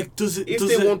like, if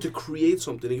they want to create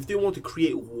something, if they want to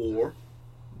create war,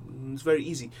 it's very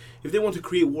easy. If they want to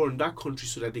create war in that country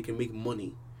so that they can make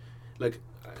money, like,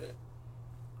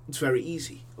 it's very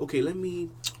easy. Okay,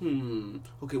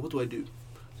 okay, what do I do?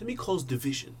 Let me cause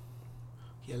division.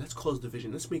 Yeah, let's cause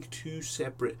division. Let's make two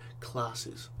separate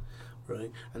classes,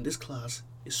 right? And this class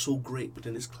is so great, but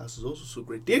then this class is also so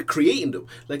great. They're creating them.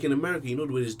 Like in America, the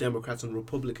way there's Democrats and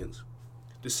Republicans.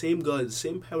 The same guys, the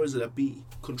same powers that be,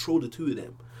 control the two of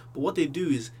them. But what they do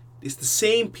is, it's the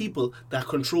same people that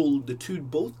control the two,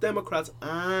 both Democrats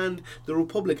and the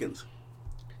Republicans.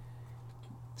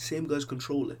 Same guys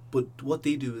control it. But what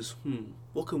they do is,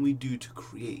 what can we do to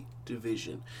create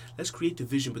division? Let's create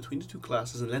division between the two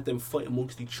classes and let them fight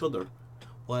amongst each other.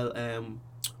 While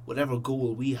whatever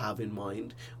goal we have in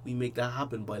mind, we make that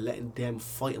happen by letting them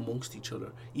fight amongst each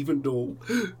other. Even though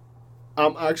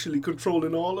I'm actually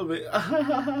controlling all of it.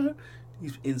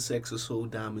 These insects are so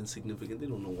damn insignificant. They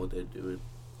don't know what they're doing.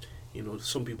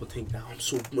 Some people think that I'm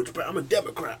so much better. I'm a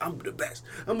Democrat. I'm the best.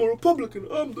 I'm a Republican.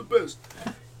 I'm the best.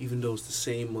 Even though it's the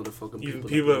same motherfucking people.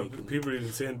 People are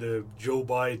even saying the Joe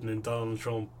Biden and Donald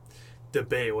Trump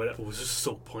debate, it was just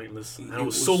so pointless. And it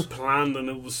was so planned and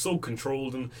it was so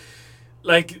controlled and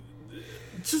like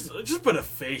just put a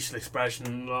facial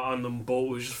expression on them both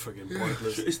was just freaking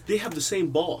pointless. They have the same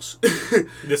boss.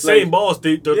 The same boss.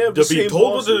 They're being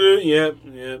told what to do.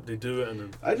 Yeah, they do it. And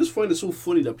then I just find it so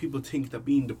funny that people think that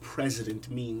being the president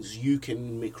means you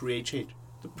can create change.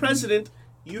 The president,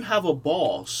 you have a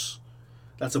boss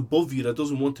that's above you that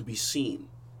doesn't want to be seen.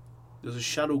 There's a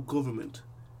shadow government.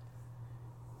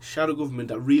 Shadow government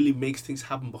that really makes things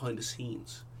happen behind the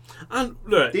scenes. And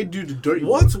look, they do the dirty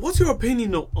work. What's your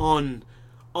opinion on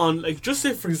like, just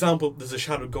say for example there's a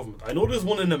shadow government. I know there's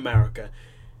one in America,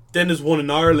 then there's one in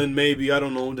Ireland maybe, I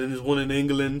don't know, then there's one in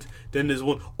England, then there's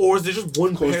one, or is there just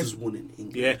one? Of course there's one in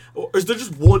England. Yeah, or is there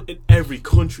just one in every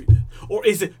country then? Or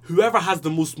is it whoever has the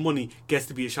most money gets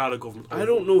to be a shadow government? I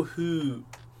don't know who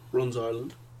runs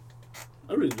Ireland.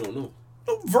 I really don't know.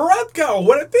 Varadkar or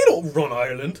whatever, they don't run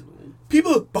Ireland.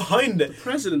 People behind it. The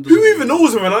president. Who even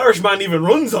knows if an Irishman even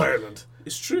runs Ireland?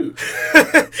 It's true.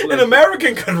 An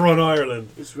American can run Ireland.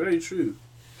 It's very true.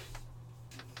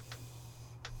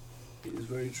 It is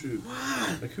very true.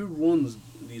 What? Like, who runs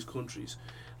these countries?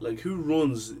 Like, who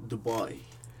runs Dubai?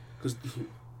 Because,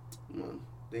 man,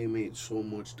 they made so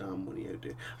much damn money out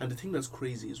there. And the thing that's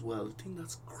crazy as well, the thing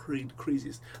that's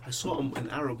craziest, I saw an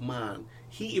Arab man.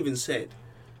 He even said,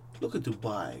 "Look at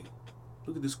Dubai.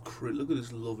 Look at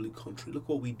this lovely country. Look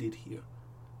what we did here."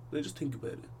 Now just think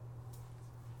about it.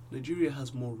 Nigeria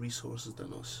has more resources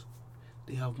than us.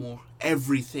 They have more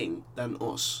everything than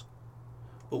us.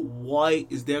 But why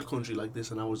is their country like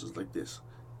this and ours is like this?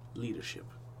 Leadership.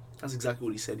 That's exactly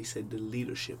what he said. He said the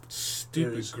leadership.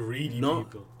 Stupid, greedy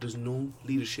people. There's no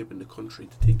leadership in the country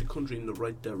to take the country in the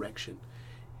right direction.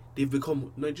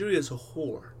 Nigeria is a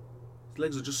whore. His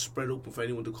legs are just spread open for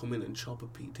anyone to come in and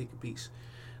take a piece.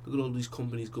 Look at all these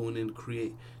companies going in,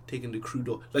 taking the crude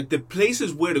oil. Like, the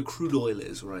places where the crude oil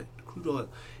is, right? The crude oil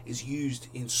is used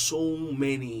in so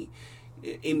many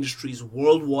industries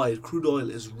worldwide. Crude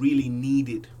oil is really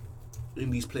needed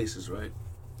in these places, right?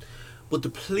 But the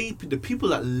people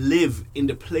that live in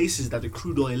the places that the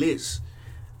crude oil is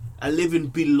are living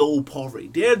below poverty.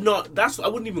 They're not, I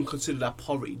wouldn't even consider that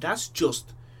poverty. That's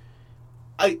just,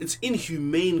 it's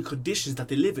inhumane conditions that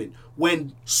they live in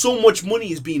when so much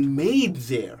money is being made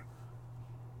there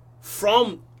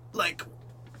from, like,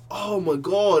 oh my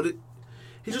god,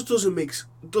 it just doesn't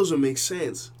make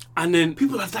sense. And then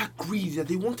people are that greedy that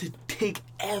they want to take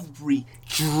every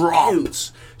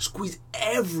ounce, squeeze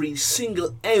every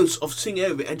single ounce of thing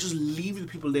out of it, and just leave the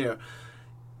people there.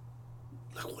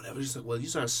 Like, whatever. Just like, well, you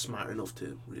aren't smart enough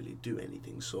to really do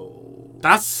anything, so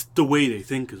that's the way they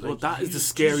think as well. Like, that is the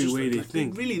scary way they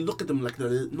think. They really look at them like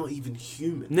they're not even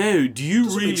human. Now, do you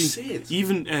Doesn't really make sense.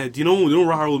 even do you know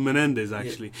Raul Menendez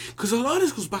actually? Because a lot of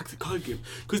this goes back to the COD game.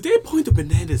 Because they point to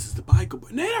Menendez as the bad guy,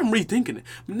 but now I'm rethinking it.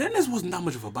 Menendez wasn't that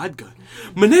much of a bad guy.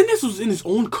 Menendez was in his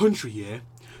own country,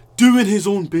 doing his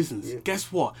own business.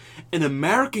 Guess what? An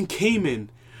American came in,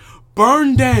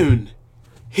 burned down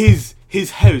his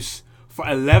house for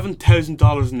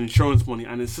 $11,000 in insurance money,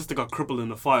 and his sister got crippled in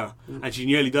the fire, and she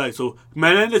nearly died. So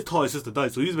Menendez thought his sister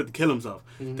died, so he was about to kill himself.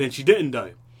 Then she didn't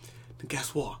die. Then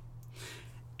guess what?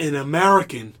 An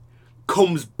American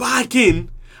comes back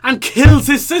in and kills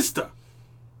his sister.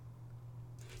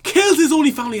 Kills his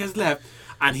only family he has left,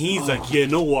 and he's like, you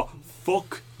know what?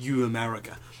 Fuck you,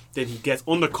 America. Then he gets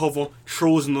undercover,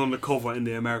 throws an undercover in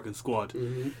the American squad.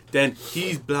 Then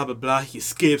he's blah blah blah. He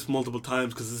escapes multiple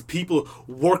times because there's people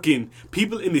in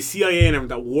the CIA and everything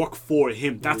that work for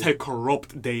him. That's how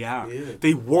corrupt they are.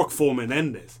 They work for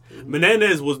Menendez.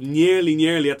 Menendez was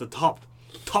nearly at the top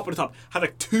of the top. Had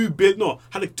like 2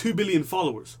 billion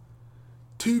followers.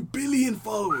 2 billion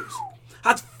followers.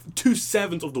 Had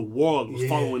 2/7 of the world was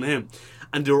following him,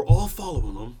 and they were all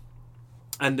following him.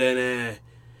 And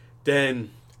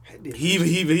then he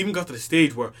even got to the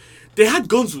stage where they had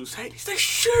guns to his head. He's like,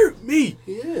 shoot me.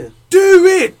 Yeah. Do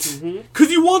it. Because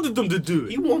he wanted them to do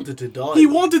it. He wanted to die. He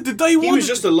wanted to die. He was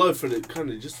just alive for the kind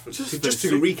of just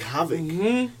to wreak havoc,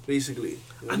 basically.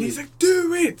 And he's like,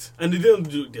 do it. And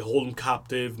they hold him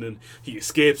captive, and then he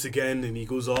escapes again, and he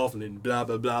goes off, and then blah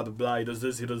blah blah blah blah. He does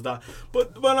this, he does that.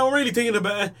 But when I'm really thinking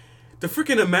about it, the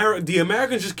freaking the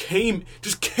Americans just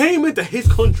came into his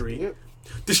country,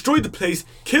 destroyed the place,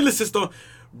 killed his sister,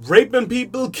 raping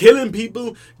people, killing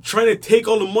people, trying to take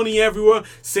all the money everywhere.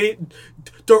 Saying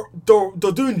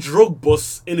they're doing drug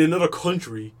busts in another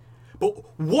country. But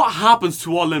what happens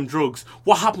to all them drugs?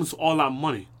 What happens to all that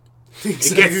money?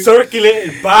 Exactly. It gets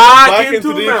circulated back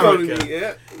into the America. Economy.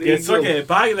 Yeah, It's circulated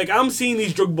back. Like, I'm seeing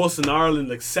these drug busts in Ireland,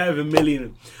 like 7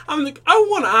 million. I'm like, I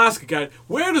want to ask a guy,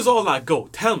 where does all that go?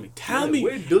 Tell me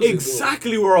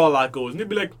exactly where all that goes. And they'd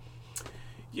be like,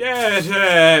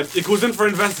 it goes in for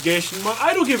investigation.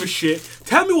 I don't give a shit.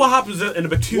 Tell me what happens in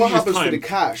about 2 years' time. What happens to the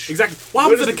cash? Exactly. What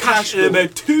happens to the cash in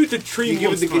about 2 to 3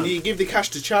 months' time? Do you give the cash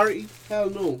to charity? Hell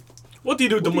no. What do you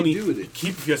do with the money? Keep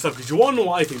it for yourself. Because you want to know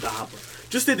what I think that happened.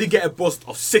 Just say they get a bust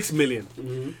of 6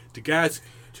 million. The guards,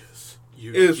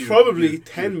 it's probably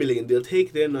 10 million. They'll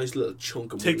take their nice little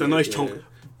chunk of money. Take the nice chunk.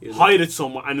 hide it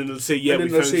somewhere, and then they'll say, yeah, we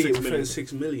found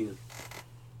 6 million.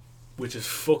 Which is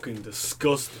fucking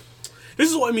disgusting. This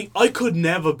is what I mean. I could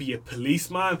never be a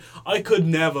policeman. I could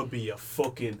never be a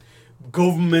fucking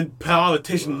government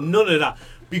politician. None of that.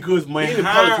 Because my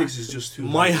politics is just too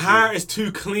my heart is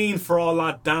too clean for all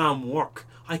that damn work.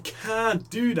 I can't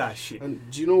do that shit.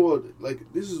 And do you know what? Like,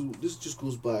 this just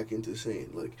goes back into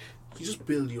saying, like, you just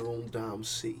build your own damn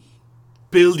city.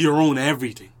 Build your own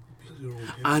everything. Build your own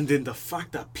everything. And then the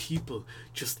fact that people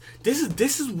just...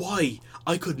 This is why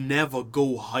I could never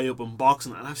go high up in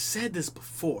boxing. And I've said this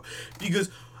before. Because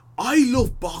I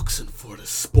love boxing for the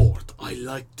sport. I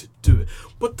like to do it.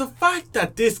 But the fact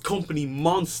that this company,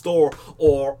 Monster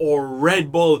or Red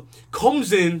Bull,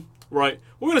 comes in, right,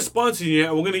 we're going to sponsor you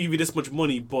and we're going to give you this much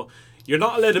money, but you're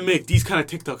not allowed to make these kind of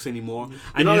TikToks anymore.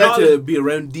 And you're not allowed to be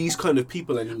around these kind of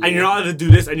people anymore. And you're not allowed to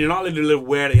do this, and you're not allowed to live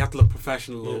where they have to look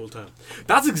professional the whole time.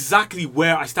 That's exactly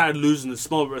where I started losing a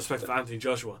small bit of respect for Anthony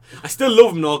Joshua. I still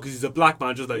love him now because he's a black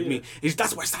man just like me.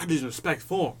 That's why I started losing respect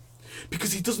for him.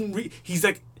 Because he doesn't he's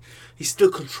like... He's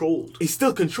still controlled. He's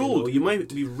still controlled. You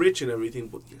might be rich and everything,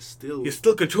 but you're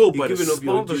still controlled by the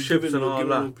sponsorships and all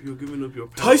that. You're giving up your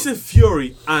power. Tyson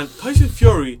Fury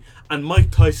and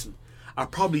Mike Tyson are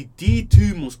probably the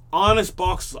two most honest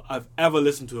boxers I've ever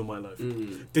listened to in my life.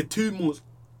 The two most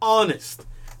honest.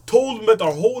 Told them about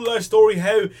their whole life story,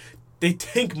 how they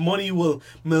think money will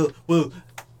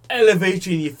elevate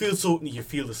you, and you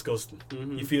feel disgusting.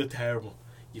 You feel terrible.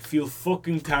 You feel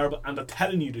fucking terrible, and they're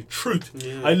telling you the truth.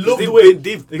 Yeah. I love the way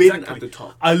they've been at the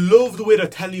top. I love the way they're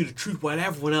telling you the truth while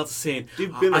everyone else is saying,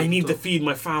 I need to feed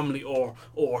my family or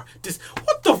this.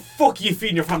 What the fuck are you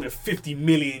feeding your family 50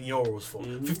 million euros for?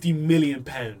 50 million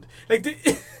pound. Like,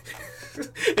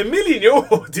 €1 million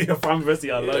to your family the rest of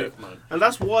your life, man. And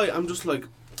that's why I'm just like,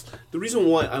 the reason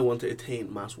why I want to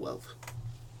attain mass wealth,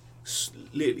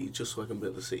 literally just so I can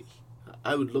build a city.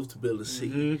 I would love to build a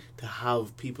city to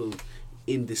have people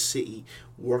in the city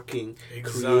working,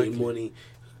 creating money,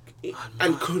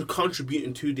 and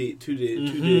contributing to the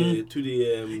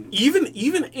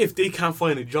even if they can't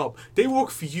find a job, they work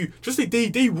for you. Just like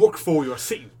they work for your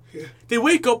city. Yeah. They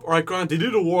wake up, alright, Grant, they do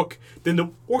the work, then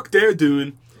the work they're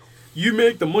doing, you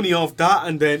make the money off that,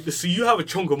 and then so you have a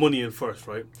chunk of money in first,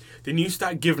 right? Then you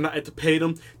start giving that to pay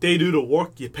them. They do the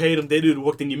work, you pay them, they do the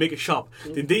work, then you make a shop.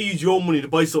 Then they use your money to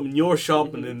buy something in your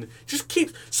shop, and then just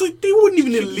keep... So they wouldn't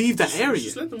even need to leave that area.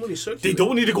 Just let the money circulate. They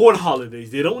don't need to go on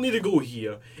holidays. They don't need to go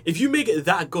here. If you make it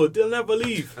that good, they'll never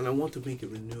leave. And I want to make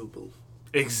it renewable.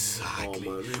 Exactly.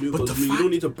 Oh, man, renewable. But you don't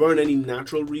need to burn any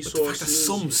natural resources. But the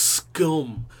fact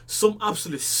that some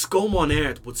absolute scum on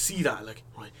earth would see that, like,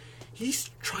 right,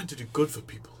 he's trying to do good for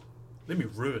people. Let me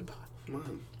ruin that.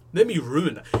 Man. Let me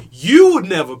ruin that. You would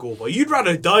never go by. You'd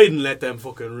rather die than let them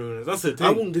fucking ruin it. That's the thing.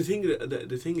 I won't. The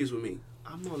thing is with me,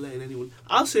 I'm not letting anyone.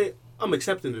 I'll say I'm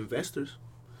accepting investors.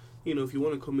 You know, if you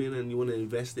want to come in and you want to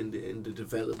invest in the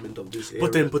development of this area.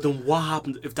 But then what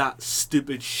happens if that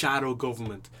stupid shadow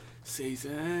government says,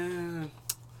 you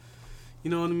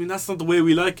know what I mean? That's not the way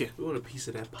we like it. We want a piece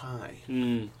of that pie.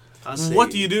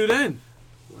 What do you do then?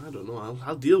 I don't know.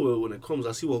 I'll deal with it when it comes.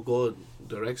 I'll see what God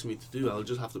directs me to do. I'll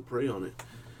just have to pray on it.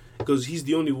 Because he's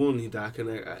the only one that can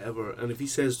ever... And if he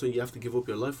says to you, you have to give up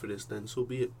your life for this, then so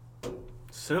be it.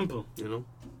 Simple. You know?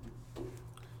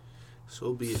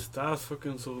 So be it. That's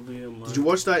fucking so be it, man. Did you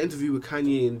watch that interview with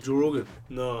Kanye and Joe Rogan?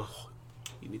 No.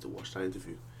 You need to watch that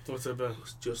interview. What's it about?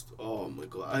 It's just... Oh, my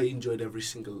God. I enjoyed every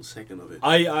single second of it.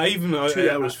 I even...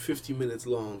 2 hours, 50 minutes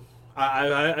long.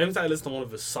 I even started listening to one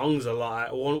of his songs a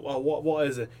lot. What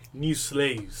is it? New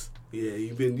Slaves. Yeah,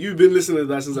 you've been listening to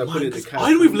that since I put it in the cat. I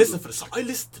don't even listen for the song. I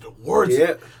listen to the words.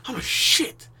 Yeah. I'm like,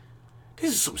 shit.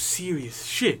 This is some serious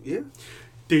shit. Yeah.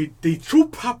 They throw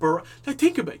proper... Like,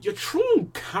 think about it. You're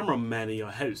throwing cameramen in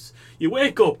your house. You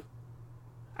wake up,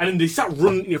 and then they start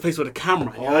running in your face with a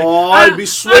camera. I'd be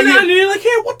swinging. And you're like,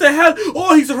 hey, what the hell?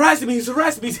 Oh, he's harassing me, he's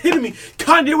hitting me.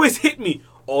 Kanye West hit me.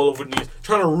 All over the news,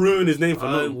 trying to ruin his name for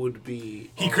nothing. I would be...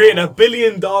 He created $1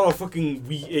 billion fucking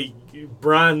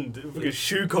brand, fucking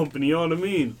shoe company, you know what I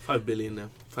mean? 5 billion now.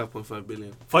 5.5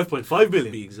 billion. 5.5 billion?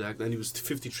 To be exact. And he was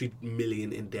 53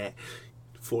 million in debt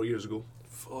 4 years ago.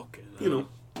 Fucking You know,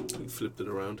 he flipped it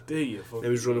around. There you fucking... Now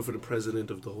he's running for the president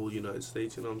of the whole United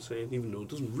States, you know what I'm saying? Even though it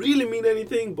doesn't really mean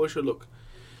anything, but sure, look.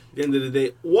 At the end of the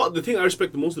day, the thing I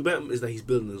respect the most about him is that he's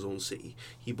building his own city.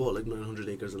 He bought like 900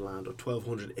 acres of land or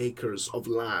 1,200 acres of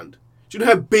land. Do you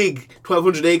know how big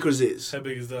 1,200 acres is? How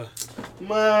big is that?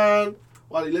 Man.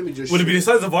 Wally, let me just... Would it be the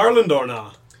size of Ireland or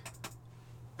not?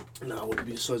 No, it wouldn't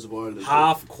be the size of Ireland.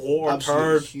 Half, quarter,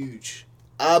 third. Huge.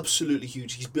 Absolutely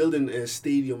huge. He's building a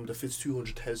stadium that fits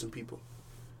 200,000 people.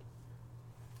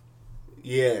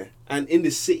 Yeah, and in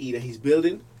the city that he's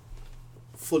building,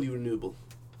 fully renewable.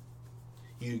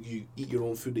 You eat your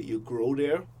own food that you grow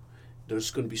there. There's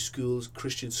going to be schools,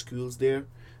 Christian schools there.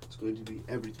 It's going to be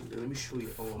everything there. Let me show you.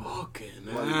 Fucking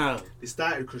hell. They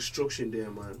started construction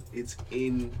there, man. It's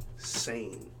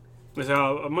insane.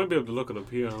 I might be able to look it up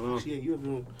here. I don't know. Yeah, you have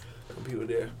your own computer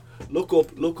there. Look up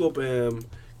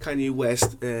Kanye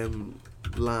West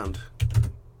land.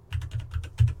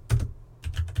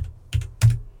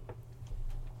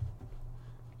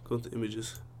 Go into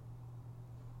images.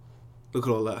 Look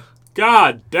at all that.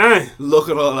 God damn. Look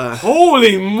at all that.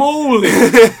 Holy moly.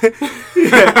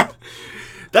 Yeah.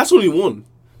 That's only one.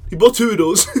 He bought 2 of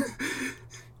those.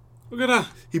 Look at that.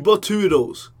 He bought 2 of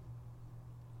those.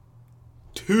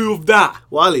 2 of that.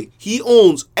 Wally, he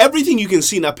owns everything you can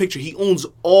see in that picture. He owns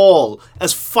all.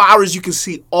 As far as you can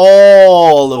see,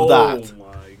 all of that.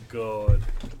 Oh my god.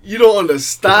 You don't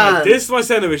understand. Like, this might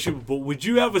sound a bit stupid, but would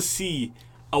you ever see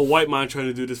a white man trying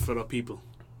to do this for the people?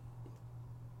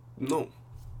 No.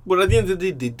 But at the end of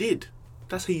the day, they did.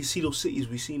 That's how you see those cities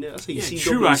we see now. That's how you see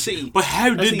Dublin City. But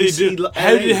how did they do it?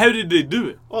 How did they do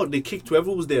it? Oh, they kicked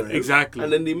whoever was there. Right? Exactly.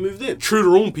 And then they moved in. Through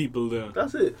their own people there.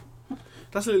 That's it.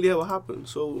 That's literally how it happened.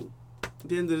 So, at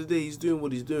the end of the day, he's doing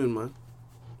what he's doing, man.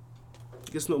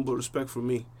 Gets nothing but respect from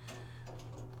me.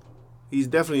 He's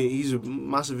a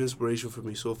massive inspiration for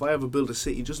me. So if I ever build a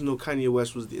city, just know Kanye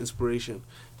West was the inspiration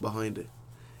behind it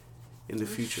in the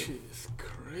future. Shit is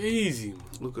crazy, man.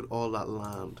 Look at all that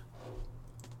land.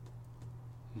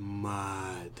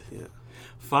 Mad. Yeah.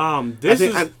 Fam, I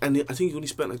think he only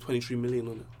spent like 23 million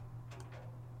on it.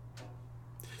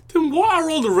 Then what are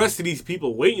all the rest of these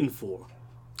people waiting for?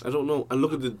 I don't know. And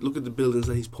look at the buildings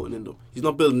that he's putting in though. He's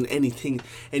not building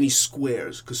any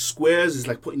squares, because squares is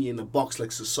like putting you in a box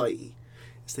like society.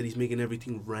 Instead, he's making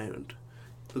everything round.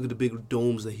 Look at the big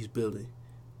domes that he's building.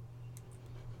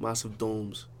 Massive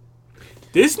domes.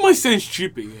 This might sound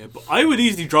stupid, yeah, but I would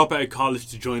easily drop out of college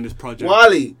to join this project.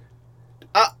 Wally,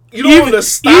 you don't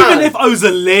understand. Even if I was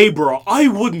a labourer, I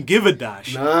wouldn't give a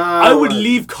dash. Nah, I would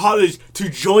leave college to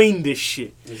join this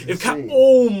shit.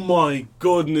 Oh my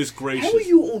goodness gracious! How are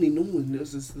you only knowing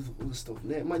this stuff,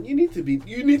 man? You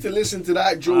need to listen to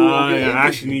that Joe. I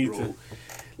actually need to.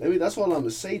 That's all I'm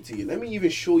gonna say to you. Let me even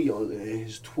show you on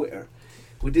his Twitter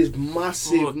with this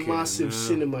massive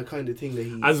cinema kind of thing that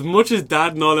he. As much as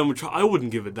Dad and all them would try, I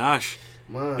wouldn't give a dash.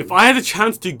 Man. If I had a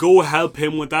chance to go help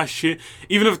him with that shit,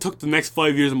 even if it took the next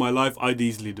 5 years of my life, I'd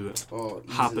easily do it. Oh,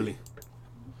 easily. Happily.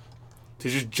 To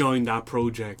just join that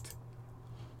project.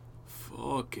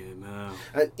 Fucking hell.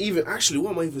 And even, actually,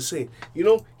 what am I even saying? You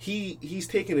know, he's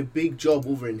taking a big job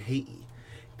over in Haiti.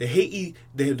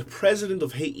 The president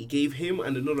of Haiti gave him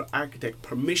and another architect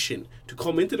permission to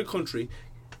come into the country,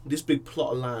 this big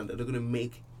plot of land, and they're going to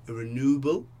make a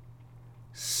renewable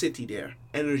city there.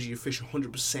 Energy efficient,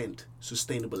 100%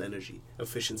 sustainable energy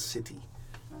efficient city.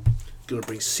 It's going to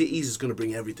bring cities, it's going to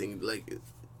bring everything, like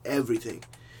everything.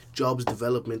 Jobs,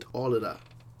 development, all of that.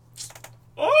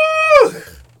 Oh!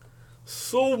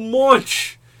 So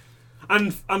much!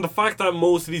 And the fact that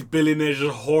most of these billionaires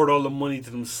just hoard all the money to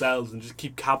themselves and just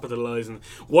keep capitalizing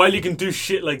while you can do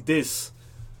shit like this.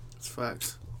 It's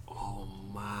facts. Oh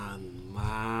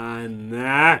man,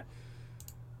 nah.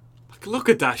 Like, look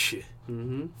at that shit.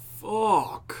 Mm-hmm.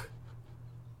 Fuck.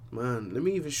 Man, let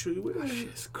me even show you. That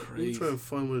shit's crazy. Let me try and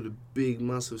find one of the big,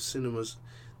 massive cinemas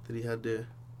that he had there.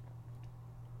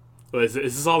 Well, is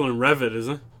this all on Revit, is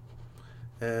it?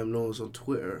 No, it's on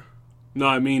Twitter. No,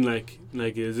 I mean like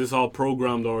is this all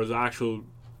programmed or is it actually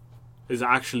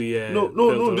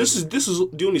No. This is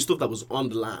the only stuff that was on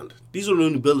the land. These are the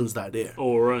only buildings that are there.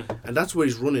 Oh right. And that's where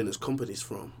he's running his companies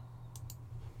from.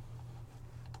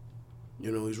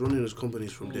 You know, he's running his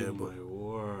companies from there. But my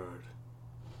word.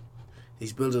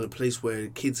 He's building a place where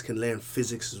kids can learn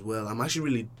physics as well. I'm actually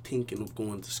really thinking of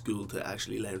going to school to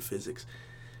actually learn physics.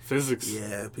 Physics?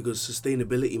 Yeah, because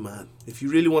sustainability, man. If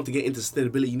you really want to get into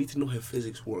sustainability, you need to know how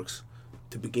physics works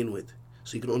to begin with,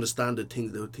 so you can understand the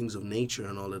things of nature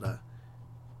and all of that.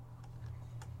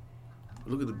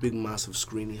 Look at the big, massive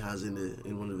screen he has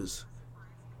in one of his.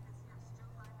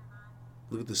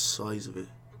 Look at the size of it.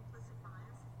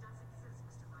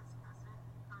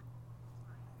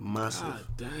 Massive. God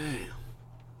damn.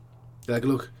 Like,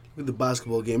 look at the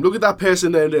basketball game. Look at that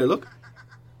person down there. Look.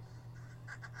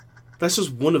 That's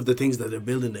just one of the things that they're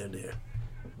building down there.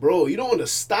 Bro, you don't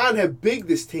understand how big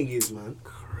this thing is, man.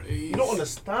 You don't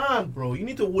understand, bro. You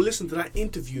need to listen to that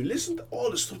interview. Listen to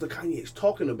all the stuff that Kanye is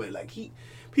talking about. Like,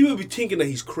 people be thinking that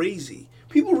he's crazy.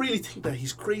 People really think that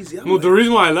he's crazy. The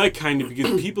reason why I like Kanye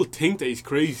because people think that he's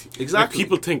crazy. Exactly. Like,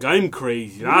 people think I'm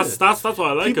crazy. That's what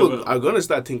I like people about it. Are gonna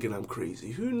start thinking I'm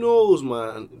crazy. Who knows,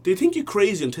 man? They think you're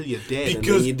crazy until you're dead,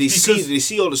 Because they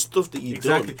see all the stuff that you've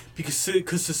done. Because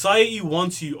society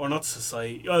wants you, or not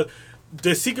society.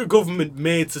 The secret government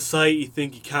made society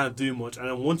think you can't do much, and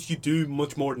then once you do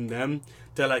much more than them,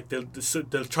 they'll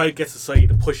try to get society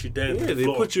to push you down. Yeah, they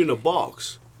put you in a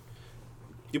box.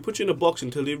 They put you in a box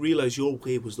until they realize your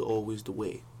way was always the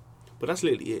way. But that's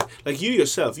literally it. Like you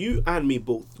yourself, you and me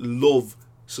both love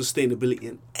sustainability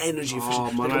and energy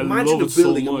efficiency. Man, like, imagine a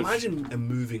building, imagine a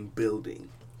moving building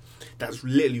that's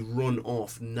literally run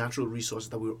off natural resources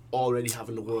that we already have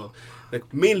in the world.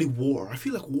 Like mainly water. I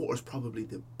feel like water is probably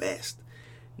the best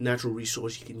natural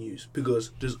resource you can use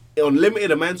because there's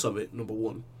unlimited amounts of it, number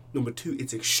one. Number two,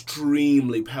 it's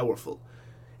extremely powerful.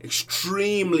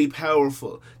 Extremely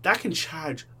powerful. That can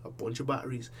charge a bunch of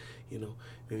batteries. You know,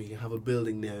 maybe you can have a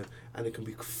building now and it can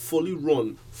be fully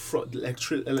run from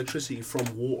electricity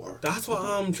from water. That's what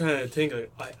I'm trying to think.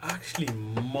 I actually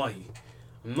might.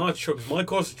 I'm not sure because my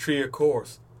course is a 3-year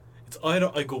course. It's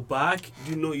either I go back.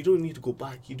 You don't need to go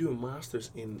back. You do a master's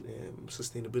in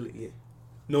sustainability.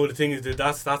 No, the thing is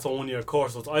that's a 1-year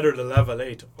course. So it's either the level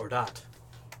 8 or that.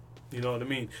 You know what I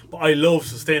mean? But I love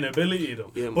sustainability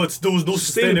though. Yeah, but those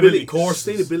sustainability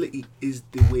courses. Sustainability is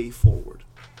the way forward.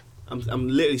 I'm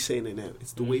literally saying it now.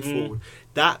 It's the way forward.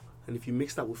 That, and if you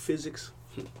mix that with physics,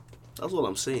 that's all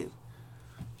I'm saying.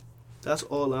 That's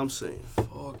all I'm saying.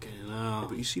 Fucking hell.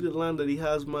 But you see the land that he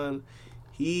has, man.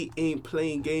 He ain't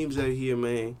playing games out here,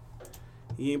 man.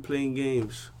 He ain't playing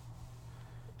games.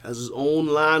 Has his own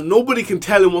land. Nobody can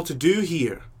tell him what to do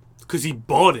here. Because he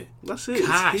bought it. That's it.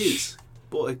 Cash. It's his.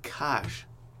 Bought it cash.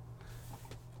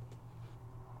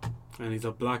 And he's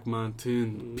a black man too.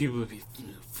 And people would be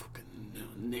fucking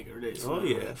nigger this. Oh, man.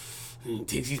 yeah. He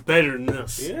thinks he's better than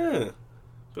us. Yeah.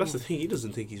 But that's the thing. He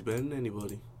doesn't think he's better than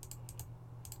anybody.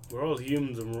 We're all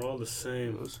humans and we're all the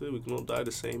same. That's it. We can all die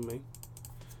the same, man.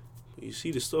 But you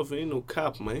see the stuff, it ain't no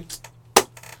cap, man.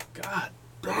 God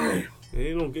damn. It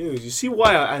ain't no games. You see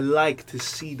why I like to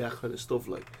see that kind of stuff,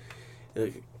 like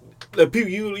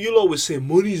people, you'll always say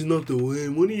money's not the way,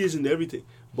 money isn't everything,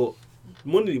 but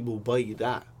money will buy you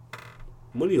that.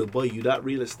 Money will buy you that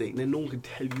real estate, and then no one can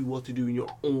tell you what to do in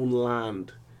your own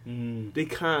land. They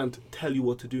can't tell you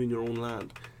what to do in your own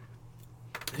land.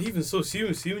 And even so, see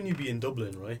when you be in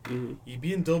Dublin, right? You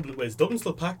be in Dublin. Wait, is Dublin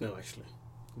still packed now? Actually,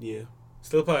 yeah,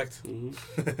 still packed.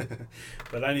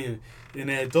 But anyway,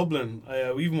 in Dublin,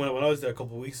 even when I was there a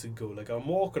couple of weeks ago, like I'm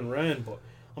walking around, but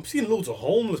I'm seeing loads of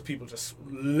homeless people just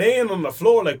laying on the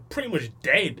floor, like pretty much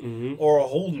dead, or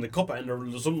holding the cup, and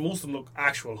most of them look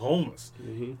actual homeless.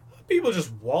 People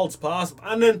just waltz past them.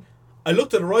 And then I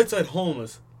looked at the right side,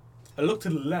 homeless. I looked to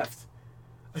the left.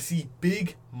 I see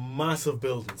big, massive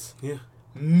buildings. Yeah.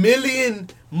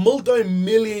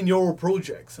 Multi-million euro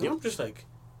projects. And I'm just like,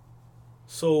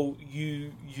 so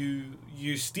you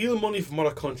steal money from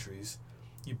other countries,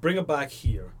 you bring it back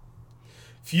here.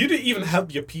 For you to even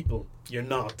help your people, you're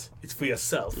not. It's for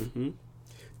yourself.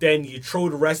 Then you throw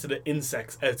the rest of the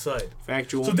insects outside.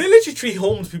 Factual. So they literally treat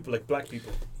homeless people like black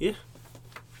people. Yeah.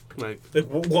 Like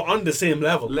we're on the same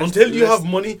level. Until you have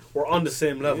money, we're on the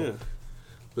same level. Yeah.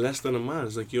 Less than a man.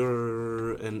 It's like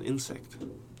you're an insect.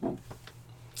 Oh,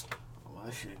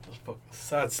 actually, that's fucking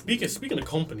sad. Speaking of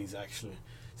companies, actually.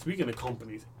 Speaking of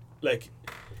companies, like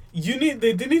they need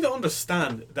to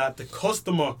understand that the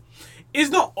customer is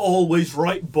not always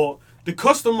right, but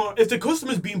if the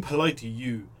customer is being polite to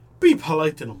you, be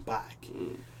polite to them back.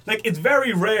 Like, it's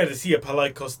very rare to see a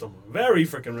polite customer. Very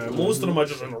freaking rare. Most of them are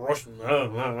just in a rush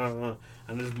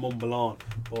and just mumble on.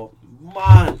 But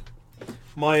man,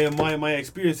 my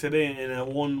experience today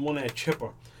in one chipper,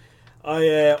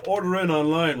 I order in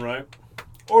online, right?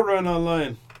 Order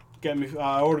my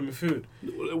food.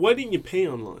 Why didn't you pay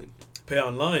online? Pay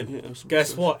online. Yeah,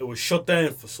 guess what? It was shut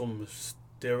down for some.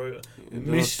 They're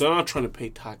not trying to pay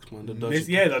tax, man.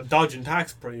 They're dodging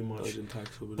tax pretty much. Dodging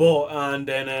tax over there. And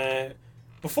then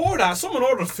before that, someone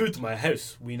ordered food to my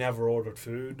house. We never ordered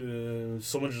food.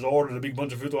 Someone just ordered a big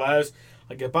bunch of food to our house.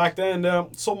 I get back then,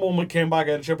 some woman came back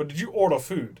at the shop, did you order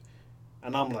food?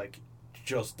 And I'm like,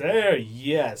 just there?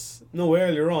 Yes. No,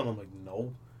 earlier on. I'm like,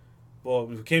 no. But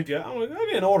we came to you. I'm like, I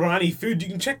didn't order any food. You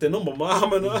can check the number,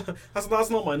 ma'am. And that's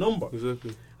not my number.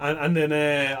 Exactly. And then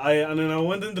I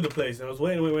went into the place and I was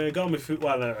waiting. I got my food.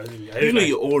 Well, even though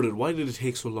you ordered, why did it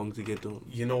take so long to get done?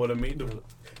 You know what I mean.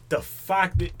 The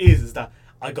fact is that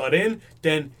I got in,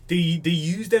 then they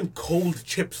used them cold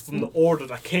chips from the order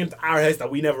that came to our house that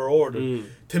we never ordered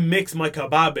to mix my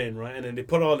kebab in, right? And then they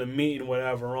put all the meat and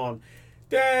whatever on.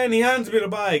 Then he hands me the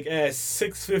bag,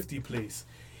 $6.50 please.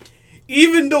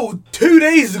 Even though 2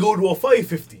 days ago they were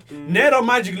 $5.50, now they're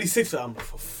magically $6.50. I'm like,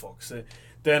 for fuck's sake.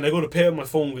 Then I go to pay with my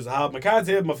phone because I have my card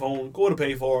here with my phone, go to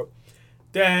pay for it.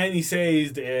 Then he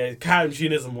says the card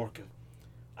machine isn't working.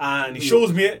 And he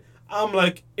shows me it. I'm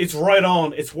like, it's right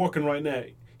on. It's working right now.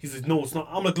 He says, no, it's not.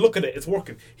 I'm like, look at it. It's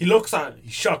working. He looks at it.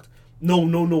 He's shocked. No,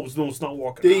 it's not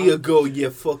working. There you go, you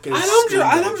fucking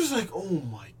I'm just like, oh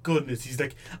my goodness. He's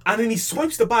like, and then he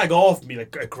swipes the bag off me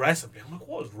like aggressively. I'm like,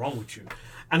 what is wrong with you?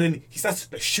 And then he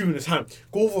starts like shooing his hand.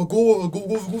 Go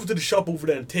over to the shop over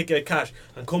there and take out cash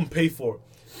and come pay for it.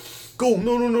 Go,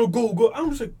 no, go. I'm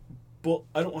just like, but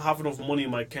I don't have enough money in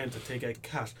my account to take out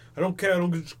cash. I don't care. I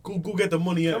don't go get the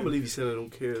money out. I can't believe you said I don't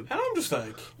care. And I'm just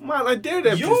like, man, I dare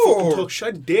them to fucking talk shit.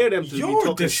 I dare them to be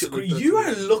talking shit like that. You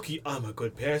are lucky I'm a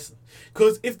good person.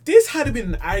 Because if this had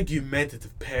been an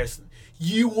argumentative person,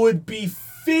 you would be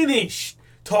finished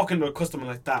talking to a customer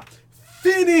like that.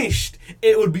 Finished.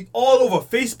 It would be all over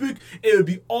Facebook. It would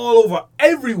be all over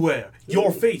everywhere.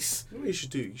 Your face. You know what you should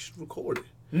do? You should record it.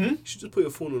 You should just put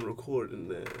your phone on record and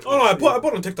oh no, I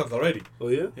put on TikTok already. Oh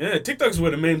yeah? Yeah, TikTok's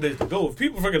where the main place to go. If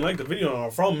people freaking like the video or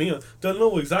are from me, they'll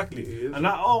know exactly. And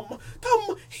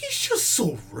he's just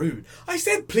so rude. I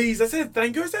said please, I said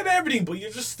thank you, I said everything, but you're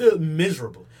just still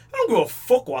miserable. I don't give a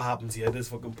fuck what happens to you at this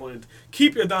fucking point.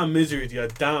 Keep your damn misery to your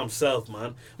damn self,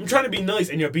 man. I'm trying to be nice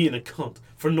and you're being a cunt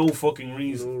for no fucking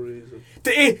reason. No reason.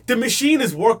 The machine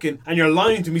is working and you're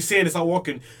lying to me saying it's not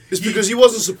working. It's because he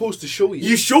wasn't supposed to show you.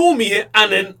 You show me it and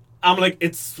then I'm like,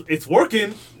 it's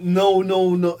working. No,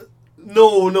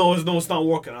 it's not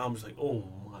working. I'm just like, oh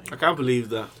my. I can't believe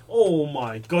that. Oh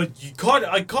my god,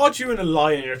 I caught you in a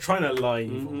lie and you're trying to lie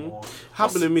even more.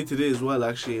 Happened to me today as well,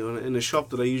 actually, in a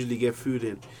shop that I usually get food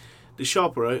in. The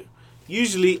shop, right?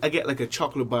 Usually I get like a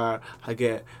chocolate bar, I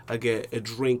get a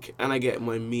drink, and I get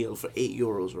my meal for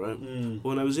 €8, right?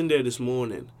 When I was in there this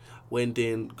morning, went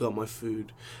in, got my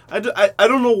food. I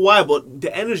don't know why, but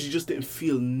the energy just didn't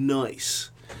feel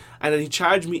nice. And then he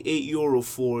charged me €8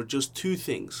 for just two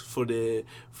things, for the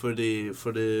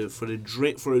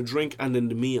drink and then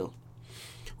the meal,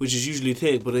 which is usually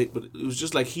thing. But it was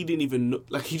just like he didn't even know,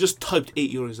 like he just typed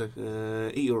 €8. He's like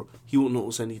 €8. He won't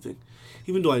notice anything,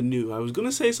 even though I knew I was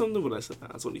gonna say something, but I said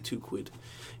it's only £2,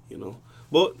 you know.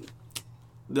 But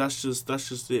that's just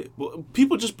it. But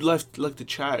people just like to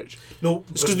charge. No,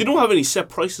 it's because they don't have any set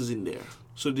prices in there.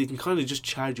 So they can kind of just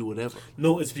charge you whatever.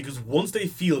 No, it's because once they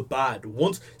feel bad,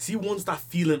 once that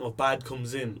feeling of bad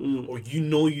comes in, or you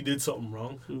know you did something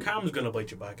wrong, karma's gonna bite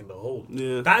you back in the hole.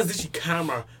 Yeah, that is literally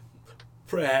karma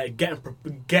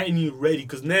getting you ready.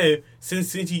 Because now,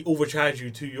 since he overcharged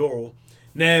you €2,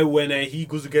 now when he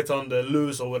goes to get on the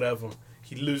Lewis or whatever,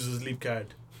 he loses his leap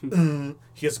card. He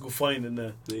has to go find it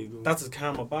now. There you go. That's his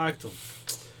karma back to him.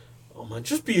 Oh man,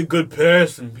 just be a good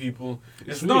person, people.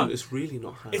 It's really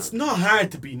not hard. It's not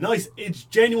hard to be nice. It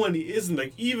genuinely isn't.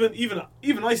 Like even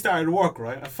I started work,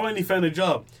 right? I finally found a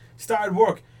job. Started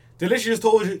work. They literally just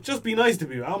told you, just be nice to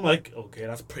people. I'm like, okay,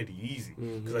 that's pretty easy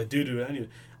because I do it anyway.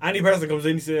 Any person comes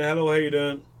in, you say, hello, how you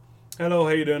doing? Hello,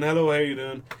 how you doing? Hello, how you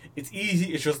doing? It's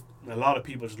easy. It's just a lot of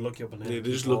people just look you up and down. Yeah,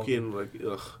 they just look in like,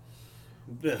 ugh.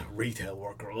 Retail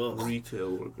worker.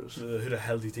 Retail workers. Who the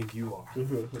hell do you think you are?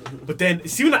 But then,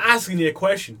 see when they're asking you a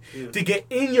question, they get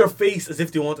in your face as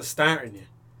if they want to start on you.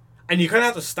 And you kind of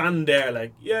have to stand there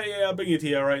like, yeah, I'll bring it to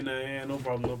you right now. Yeah, no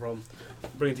problem.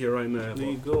 Bring it to you right now.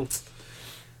 There you go.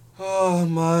 Oh,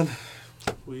 man.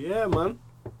 Well, yeah, man.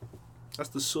 That's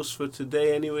the sus for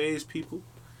today anyways, people.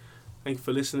 Thank you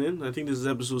for listening. I think this is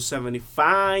episode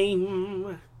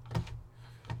 75.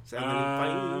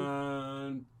 75.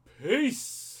 And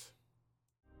peace.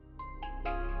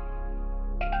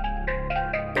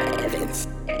 Evans.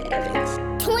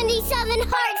 27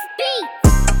 hearts.